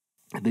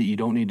that you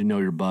don't need to know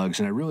your bugs,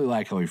 and I really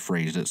like how he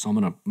phrased it, so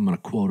I'm gonna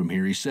quote him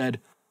here. He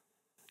said,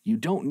 "You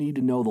don't need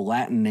to know the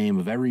Latin name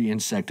of every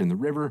insect in the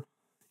river.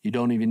 You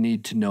don't even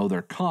need to know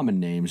their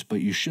common names,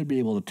 but you should be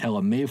able to tell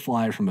a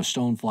mayfly from a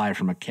stonefly,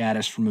 from a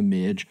caddis, from a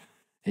midge,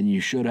 and you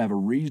should have a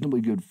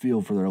reasonably good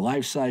feel for their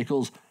life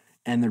cycles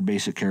and their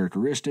basic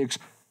characteristics,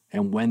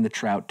 and when the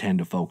trout tend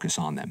to focus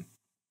on them."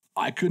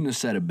 I couldn't have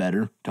said it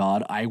better,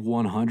 Todd. I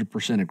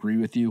 100% agree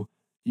with you.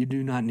 You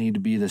do not need to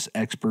be this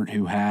expert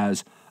who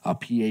has a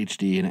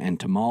PhD in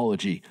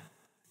entomology.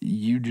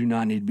 You do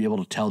not need to be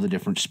able to tell the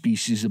different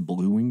species of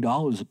blue-winged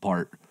olives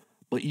apart.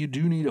 But you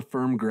do need a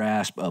firm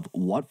grasp of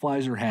what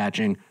flies are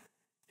hatching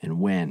and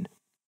when.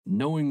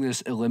 Knowing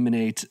this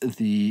eliminates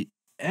the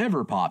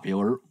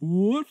ever-popular,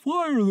 "what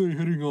fly are they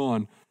hitting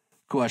on?"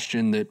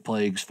 question that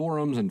plagues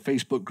forums and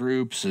Facebook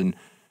groups and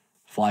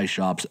fly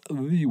shops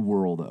the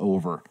world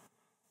over.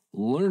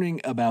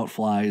 Learning about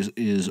flies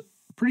is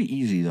pretty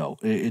easy, though.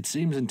 It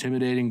seems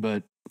intimidating,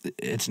 but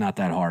it's not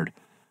that hard.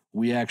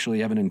 We actually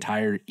have an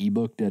entire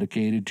ebook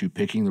dedicated to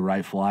picking the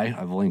right fly.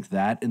 I've linked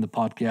that in the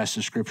podcast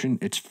description.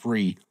 It's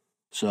free,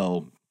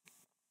 so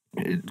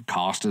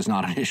cost is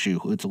not an issue.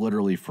 It's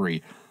literally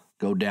free.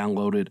 Go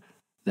download it.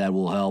 That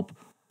will help.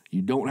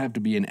 You don't have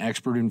to be an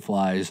expert in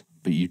flies,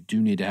 but you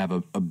do need to have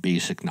a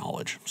basic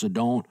knowledge. So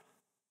don't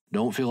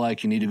feel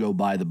like you need to go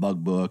buy the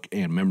bug book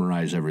and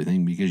memorize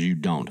everything, because you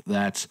don't.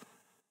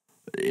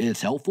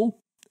 It's helpful.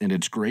 And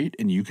it's great,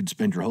 and you could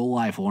spend your whole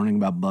life learning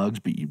about bugs,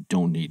 but you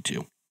don't need to.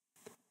 All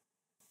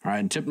right,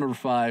 and tip number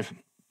 5,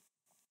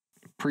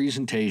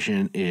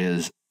 presentation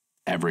is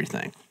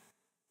everything.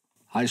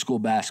 High school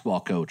basketball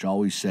coach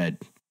always said,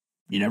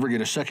 you never get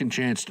a second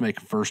chance to make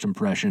a first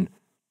impression.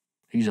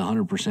 He's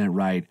 100%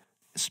 right,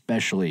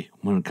 especially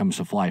when it comes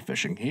to fly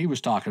fishing. He was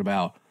talking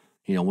about,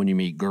 when you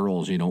meet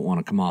girls, you don't want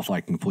to come off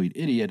like a complete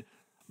idiot,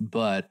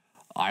 but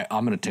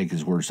I'm going to take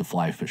his words to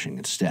fly fishing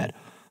instead.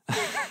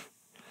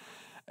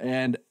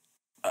 And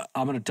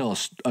I'm going to tell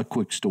a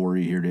quick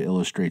story here to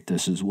illustrate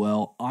this as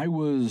well. I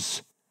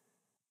was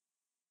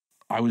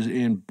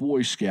in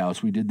Boy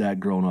Scouts. We did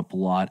that growing up a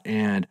lot.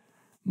 And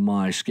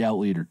my scout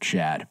leader,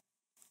 Chad,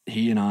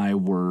 he and I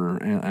were,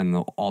 and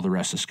all the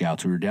rest of the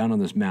scouts, we were down on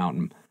this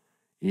mountain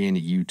in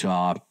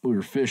Utah. We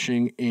were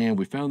fishing, and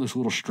we found this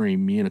little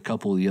stream, me and a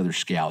couple of the other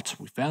scouts.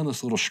 We found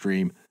this little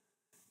stream,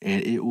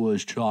 and it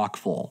was chock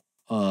full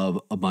of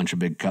a bunch of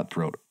big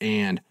cutthroat.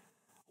 And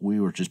we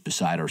were just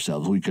beside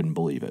ourselves. We couldn't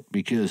believe it,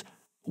 because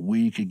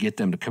we could get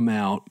them to come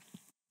out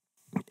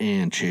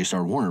and chase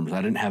our worms.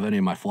 I didn't have any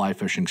of my fly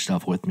fishing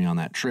stuff with me on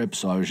that trip,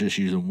 so I was just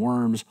using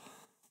worms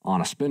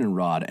on a spinning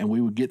rod. And we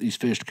would get these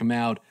fish to come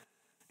out,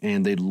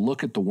 and they'd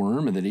look at the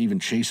worm, and they'd even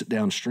chase it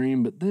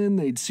downstream, but then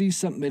they'd see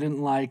something they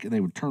didn't like, and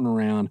they would turn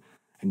around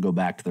and go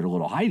back to their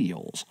little hidey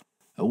holes.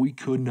 We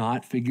could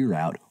not figure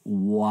out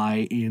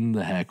why in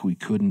the heck we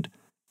couldn't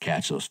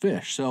catch those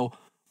fish. So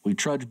we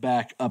trudge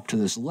back up to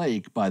this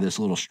lake by this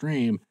little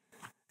stream,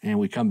 and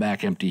we come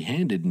back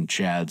empty-handed, and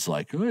Chad's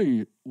like,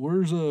 "Hey,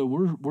 where's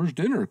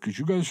dinner? Because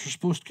you guys are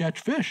supposed to catch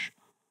fish."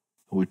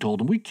 And we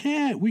told him, we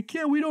can't, we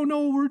don't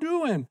know what we're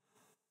doing.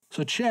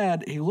 So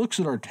Chad, he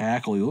looks at our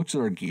tackle, he looks at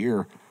our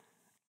gear,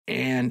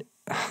 and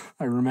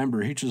I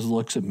remember he just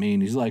looks at me,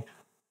 and he's like,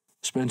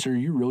 "Spencer,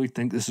 you really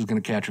think this is going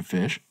to catch a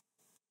fish?"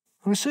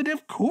 And I said,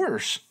 "Of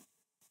course."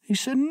 He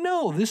said,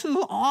 "No, this is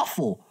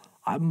awful.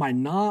 My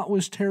knot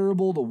was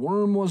terrible. The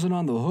worm wasn't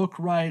on the hook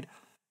right.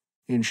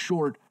 In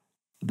short,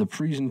 the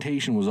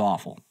presentation was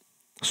awful."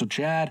 So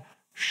Chad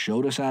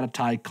showed us how to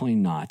tie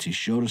clean knots. He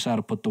showed us how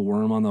to put the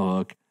worm on the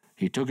hook.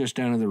 He took us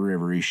down to the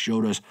river. He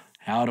showed us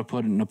how to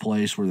put it in a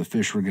place where the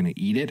fish were going to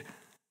eat it.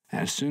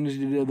 And as soon as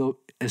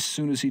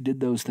he did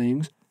those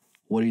things,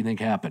 what do you think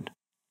happened?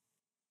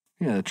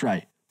 Yeah, that's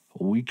right.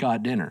 We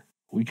caught dinner.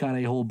 We caught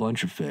a whole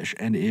bunch of fish,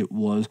 and it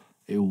was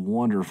a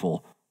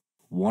wonderful,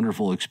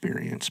 wonderful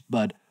experience.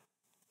 But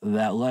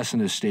that lesson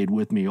has stayed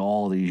with me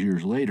all these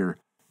years later,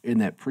 in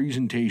that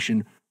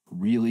presentation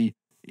really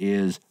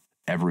is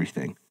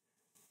everything.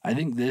 I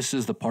think this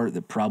is the part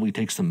that probably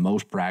takes the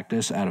most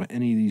practice out of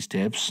any of these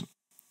tips,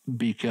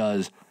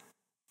 because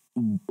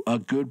a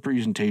good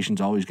presentation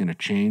is always going to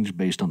change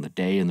based on the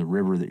day and the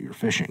river that you're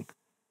fishing.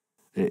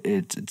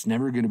 It's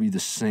never going to be the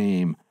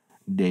same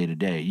day to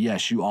day.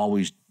 Yes, you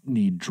always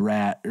need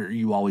drag, or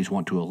you always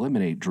want to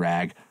eliminate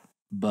drag,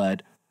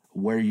 but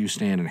where you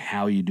stand and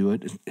how you do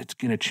it, it's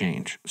going to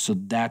change. So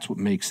that's what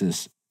makes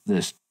this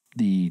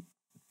the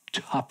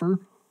tougher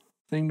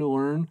thing to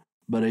learn,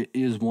 but it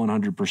is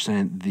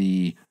 100%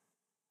 the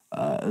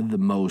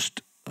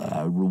most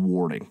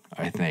rewarding,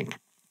 I think.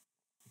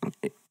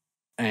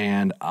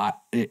 And I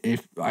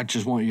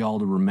just want you all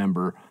to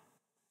remember,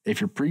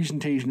 if your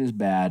presentation is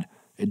bad,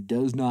 it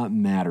does not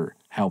matter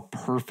how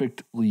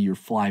perfectly your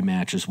fly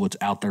matches what's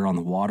out there on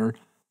the water.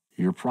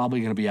 You're probably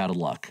going to be out of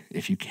luck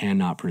if you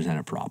cannot present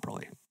it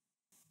properly.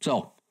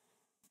 So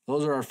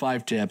those are our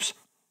 5 tips.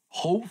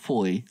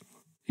 Hopefully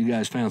you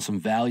guys found some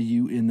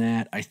value in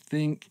that. I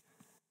think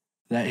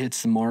that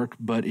hits the mark.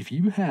 But if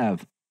you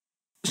have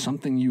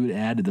something you would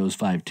add to those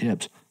 5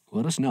 tips,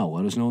 let us know.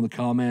 Let us know in the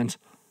comments.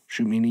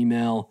 Shoot me an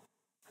email.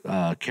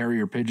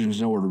 Carrier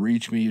pigeons know where to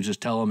reach me. You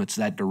just tell them it's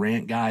that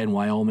Durrant guy in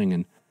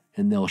Wyoming,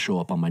 and they'll show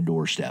up on my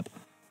doorstep.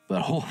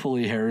 But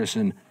hopefully,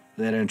 Harrison,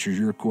 that answers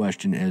your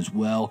question as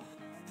well.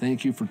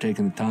 Thank you for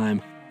taking the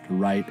time to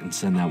write and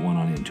send that one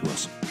on in to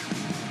us.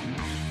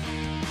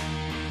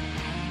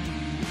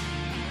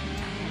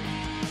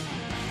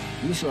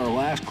 This is our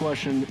last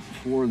question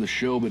for the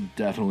show, but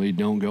definitely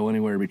don't go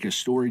anywhere because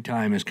story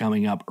time is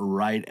coming up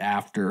right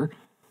after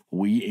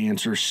we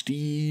answer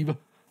Steve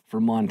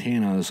from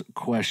Montana's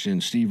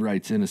question. Steve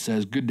writes in and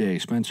says, "Good day,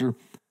 Spencer.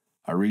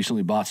 I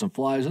recently bought some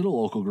flies at a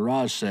local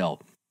garage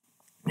sale.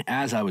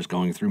 As I was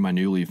going through my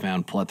newly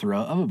found plethora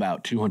of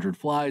about 200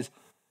 flies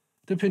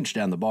to pinch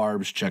down the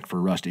barbs, check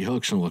for rusty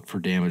hooks, and look for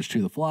damage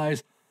to the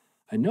flies,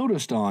 I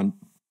noticed on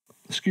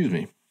a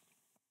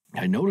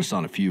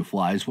few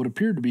flies what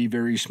appeared to be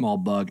very small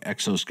bug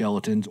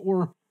exoskeletons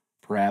or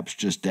perhaps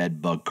just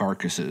dead bug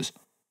carcasses.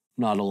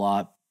 Not a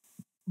lot,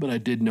 but I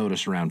did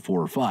notice around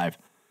 4 or 5.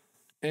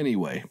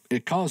 Anyway,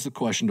 it caused the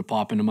question to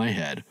pop into my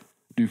head.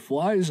 Do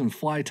flies and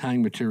fly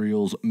tying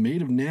materials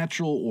made of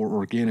natural or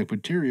organic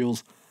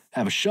materials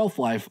have a shelf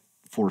life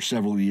for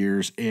several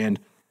years have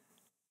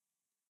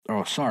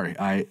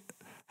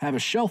a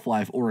shelf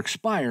life or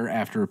expire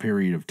after a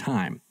period of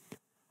time?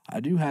 I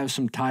do have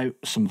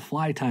some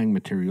fly tying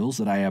materials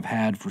that I have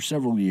had for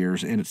several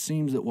years, and it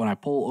seems that when I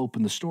pull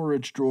open the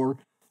storage drawer,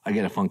 I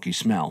get a funky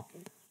smell.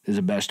 Is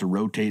it best to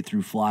rotate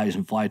through flies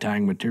and fly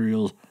tying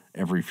materials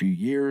every few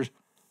years?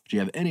 Do you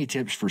have any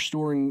tips for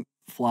storing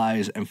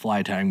flies and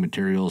fly tying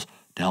materials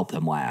to help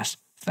them last?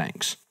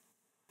 Thanks."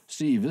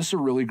 Steve, this is a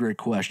really great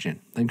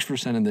question. Thanks for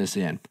sending this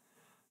in.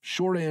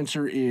 Short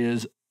answer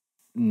is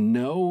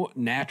no,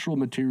 natural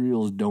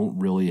materials don't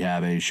really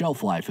have a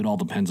shelf life. It all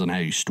depends on how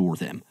you store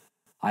them.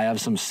 I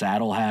have some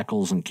saddle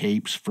hackles and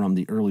capes from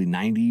the early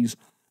 90s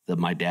that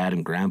my dad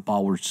and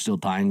grandpa were still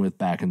tying with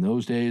back in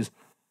those days,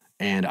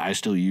 and I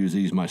still use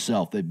these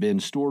myself. They've been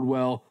stored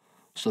well,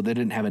 so they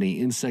didn't have any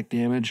insect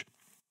damage.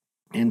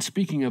 And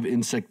speaking of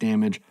insect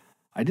damage,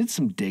 I did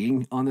some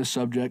digging on this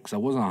subject because I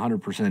wasn't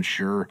 100%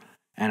 sure,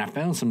 and I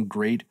found some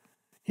great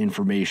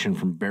information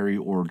from Barry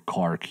Ord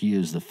Clark. He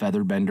is the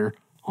feather bender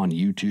on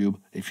YouTube.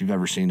 If you've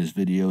ever seen his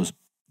videos,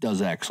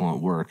 does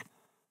excellent work.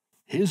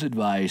 His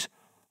advice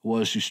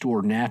was to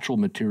store natural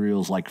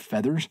materials like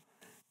feathers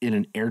in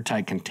an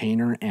airtight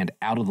container and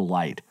out of the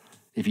light.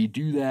 If you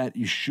do that,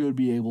 you should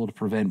be able to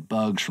prevent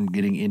bugs from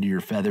getting into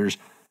your feathers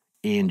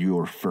and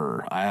your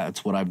fur.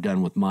 That's what I've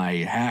done with my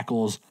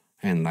hackles,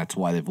 and that's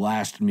why they've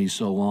lasted me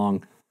so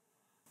long.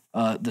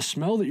 The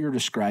smell that you're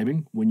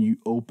describing when you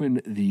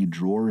open the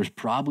drawer is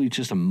probably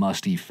just a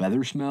musty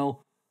feather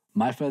smell.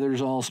 My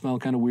feathers all smell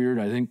kind of weird.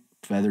 I think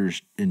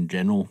feathers in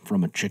general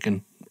from a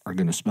chicken are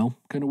going to smell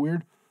kind of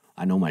weird.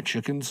 I know my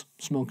chickens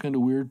smell kind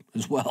of weird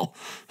as well.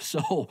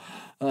 So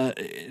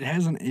it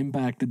hasn't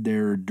impacted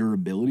their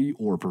durability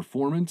or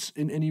performance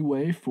in any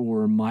way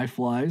for my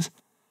flies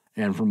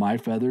and for my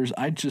feathers.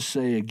 I'd just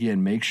say,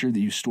 again, make sure that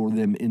you store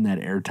them in that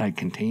airtight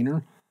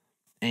container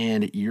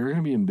and you're going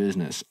to be in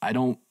business. I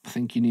don't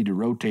think you need to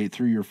rotate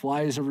through your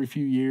flies every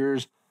few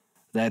years.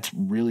 That's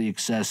really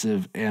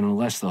excessive. And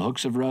unless the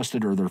hooks have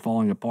rusted or they're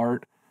falling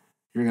apart,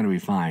 you're going to be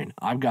fine.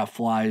 I've got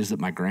flies that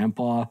my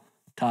grandpa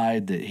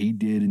tied that he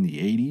did in the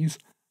 80s,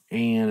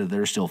 and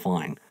they're still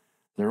fine.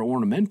 They're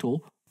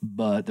ornamental,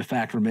 but the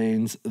fact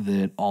remains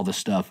that all the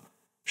stuff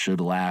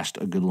should last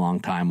a good long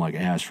time like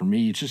it has for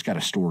me. It's just got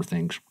to store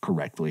things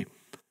correctly.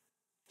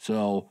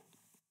 So,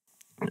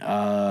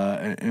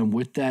 and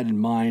with that in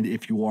mind,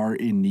 if you are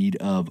in need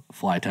of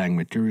fly tying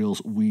materials,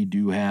 we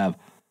do have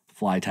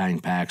fly tying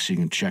packs, so you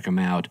can check them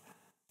out.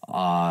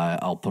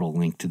 I'll put a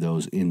link to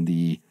those in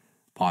the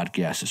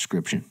podcast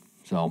description.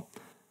 So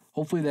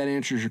hopefully that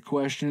answers your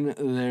question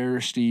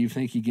there, Steve.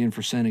 Thank you again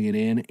for sending it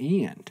in.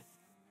 And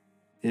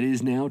it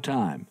is now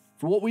time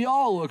for what we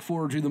all look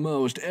forward to the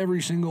most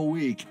every single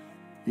week.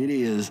 It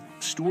is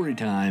Story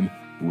Time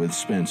with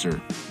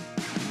Spencer.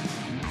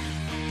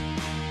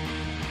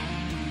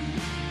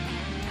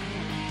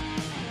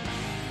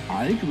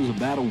 I think it was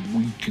about a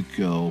week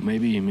ago,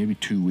 maybe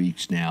 2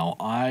 weeks now.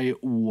 I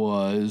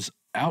was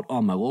out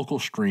on my local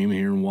stream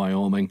here in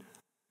Wyoming.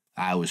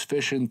 I was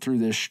fishing through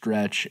this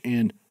stretch,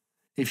 and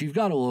if you've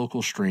got a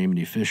local stream and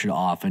you fish it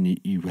often,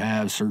 you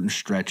have certain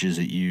stretches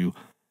that you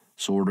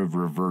sort of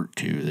revert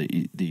to,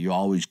 that you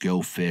always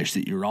go fish,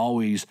 that you're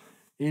always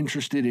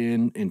interested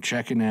in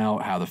checking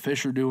out how the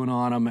fish are doing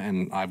on them,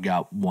 and I've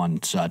got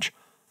one such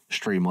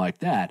stream like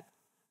that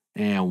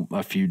and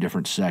a few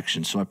different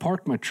sections. So I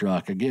parked my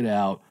truck, I get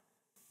out,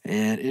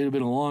 and it had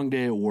been a long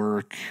day at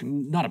work.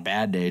 Not a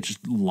bad day, it's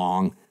just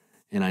long,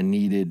 and I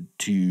needed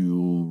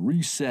to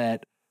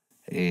reset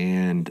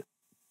and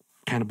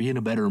kind of be in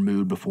a better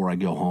mood before I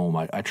go home.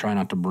 I try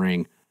not to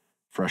bring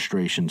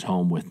frustrations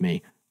home with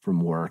me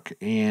from work,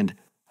 and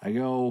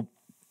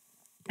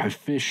I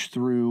fish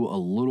through a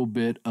little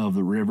bit of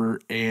the river,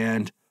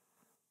 and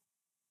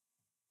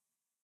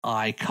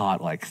I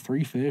caught like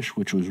 3 fish,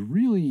 which was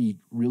really,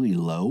 really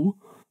low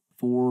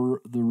for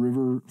the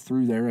river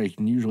through there. I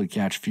can usually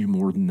catch a few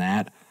more than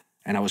that,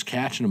 and I was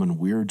catching them in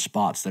weird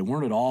spots. They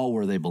weren't at all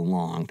where they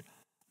belonged.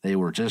 They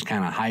were just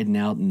kind of hiding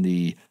out in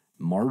the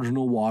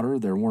marginal water.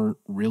 There weren't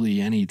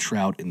really any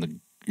trout in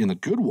the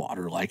good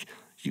water like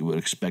you would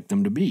expect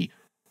them to be.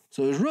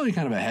 So it was really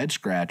kind of a head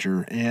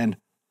scratcher, and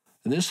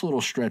this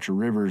little stretch of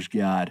river's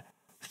got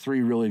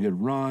 3 really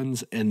good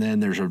runs, and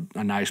then there's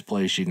a nice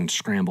place you can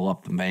scramble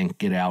up the bank,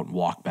 get out, and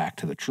walk back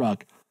to the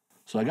truck.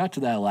 So I got to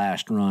that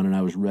last run, and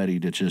I was ready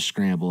to just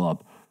scramble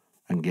up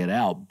and get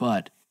out,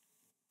 but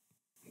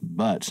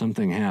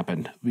something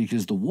happened,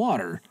 because the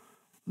water,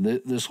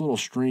 this little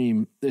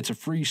stream, it's a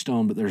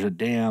freestone, but there's a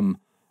dam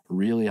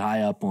really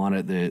high up on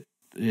it that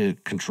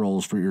it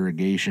controls for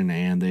irrigation,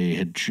 and they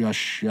had just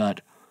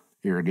shut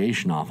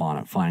irrigation off on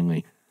it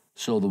finally.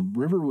 So the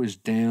river was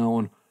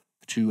down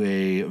to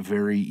a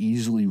very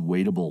easily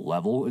wadeable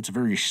level. It's a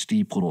very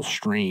steep little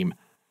stream,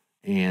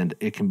 and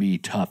it can be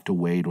tough to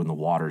wade when the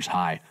water's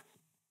high.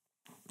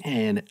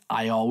 And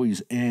I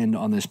always end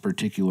on this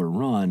particular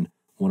run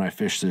when I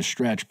fish this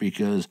stretch,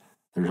 because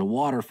there's a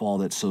waterfall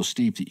that's so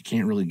steep that you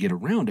can't really get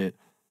around it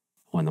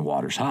when the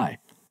water's high.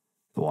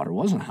 The water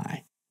wasn't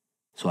high.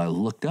 So I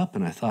looked up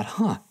and I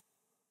thought,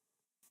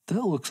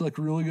 that looks like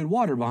really good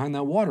water behind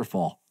that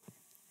waterfall.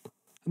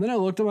 And then I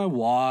looked at my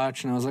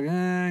watch and I was like,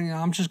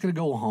 I'm just going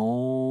to go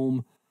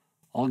home.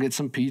 I'll get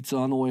some pizza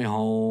on the way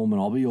home and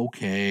I'll be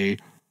okay. And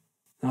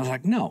I was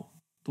like, no,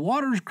 the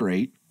water's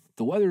great.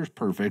 The weather's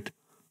perfect.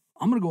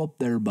 I'm going to go up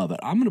there above it.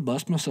 I'm going to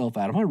bust myself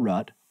out of my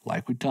rut,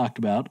 like we talked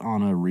about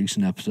on a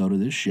recent episode of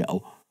this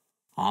show.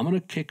 I'm going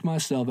to kick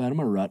myself out of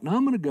my rut and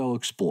I'm going to go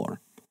explore.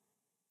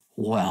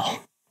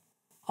 Well,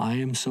 I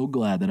am so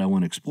glad that I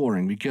went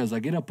exploring, because I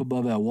get up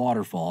above that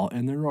waterfall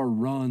and there are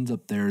runs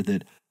up there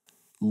that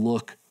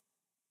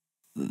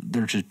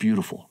they're just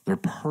beautiful. They're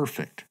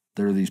perfect.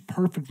 They're these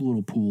perfect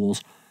little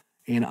pools.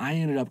 And I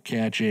ended up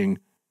catching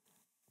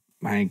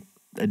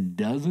a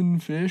dozen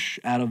fish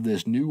out of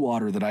this new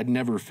water that I'd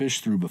never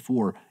fished through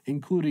before,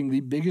 including the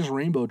biggest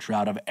rainbow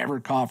trout I've ever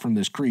caught from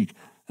this creek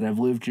that I've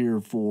lived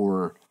here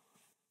for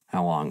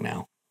how long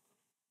now?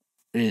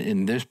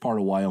 In this part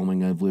of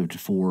Wyoming, I've lived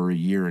for a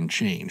year and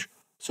change.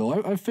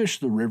 So I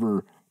fished the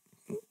river,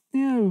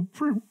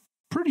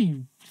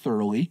 pretty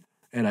thoroughly,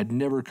 and I'd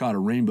never caught a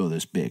rainbow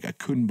this big. I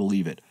couldn't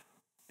believe it.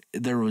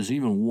 There was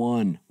even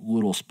one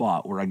little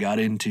spot where I got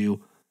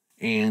into,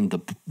 and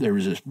there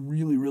was this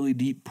really, really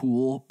deep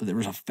pool, but there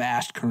was a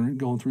fast current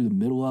going through the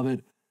middle of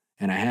it,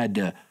 and I had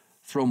to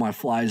throw my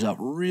flies up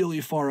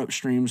really far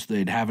upstream so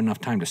they'd have enough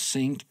time to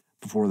sink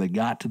before they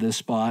got to this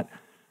spot,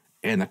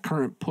 and the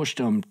current pushed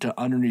them to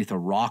underneath a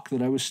rock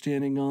that I was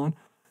standing on,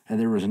 and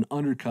there was an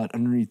undercut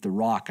underneath the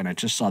rock, and I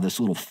just saw this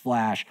little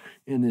flash,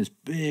 and this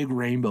big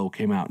rainbow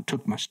came out and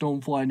took my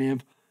stonefly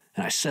nymph,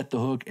 and I set the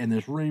hook, and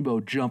this rainbow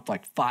jumped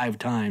like 5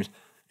 times.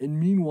 And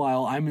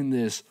meanwhile, I'm in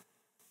this,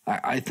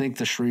 I think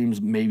the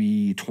stream's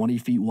maybe 20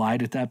 feet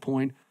wide at that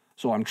point,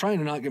 so I'm trying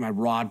to not get my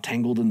rod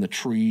tangled in the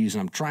trees,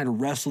 and I'm trying to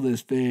wrestle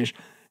this fish.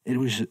 It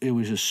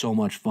was just so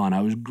much fun.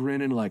 I was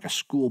grinning like a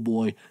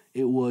schoolboy.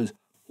 It was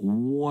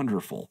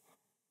wonderful.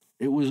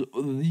 It was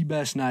the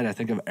best night I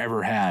think I've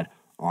ever had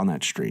on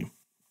that stream.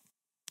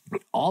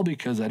 All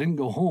because I didn't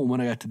go home when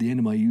I got to the end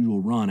of my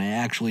usual run. I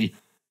actually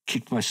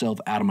kicked myself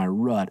out of my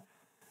rut,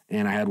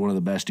 and I had one of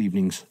the best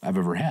evenings I've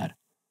ever had.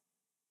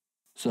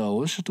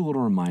 So it's just a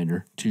little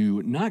reminder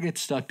to not get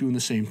stuck doing the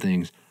same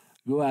things.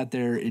 Go out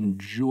there,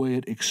 enjoy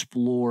it,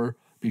 explore,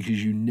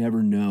 because you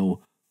never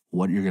know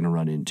what you're going to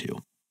run into.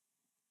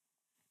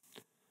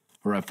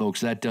 All right,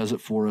 folks, that does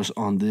it for us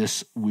on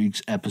this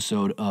week's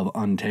episode of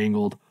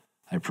Untangled.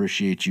 I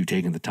appreciate you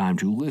taking the time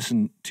to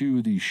listen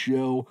to the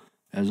show.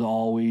 As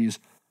always,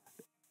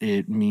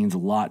 it means a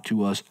lot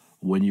to us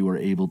when you are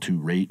able to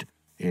rate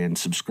and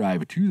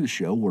subscribe to the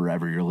show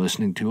wherever you're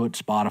listening to it.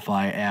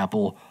 Spotify,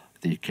 Apple,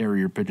 the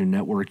Carrier Pigeon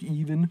Network,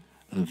 even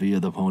via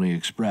the Pony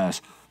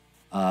Express.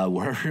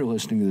 Wherever you're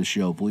listening to the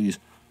show, please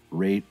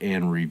rate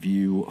and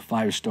review.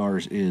 5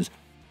 stars is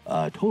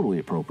totally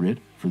appropriate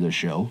for this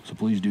show, so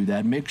please do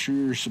that. Make sure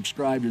you're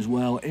subscribed as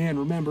well. And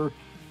remember,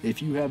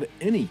 if you have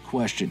any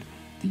question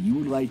that you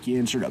would like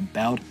answered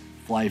about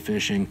fly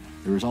fishing,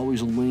 there is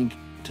always a link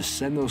to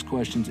send those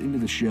questions into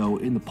the show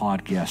in the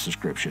podcast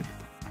description.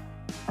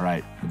 All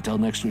right, until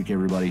next week,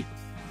 everybody,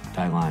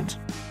 tie lines.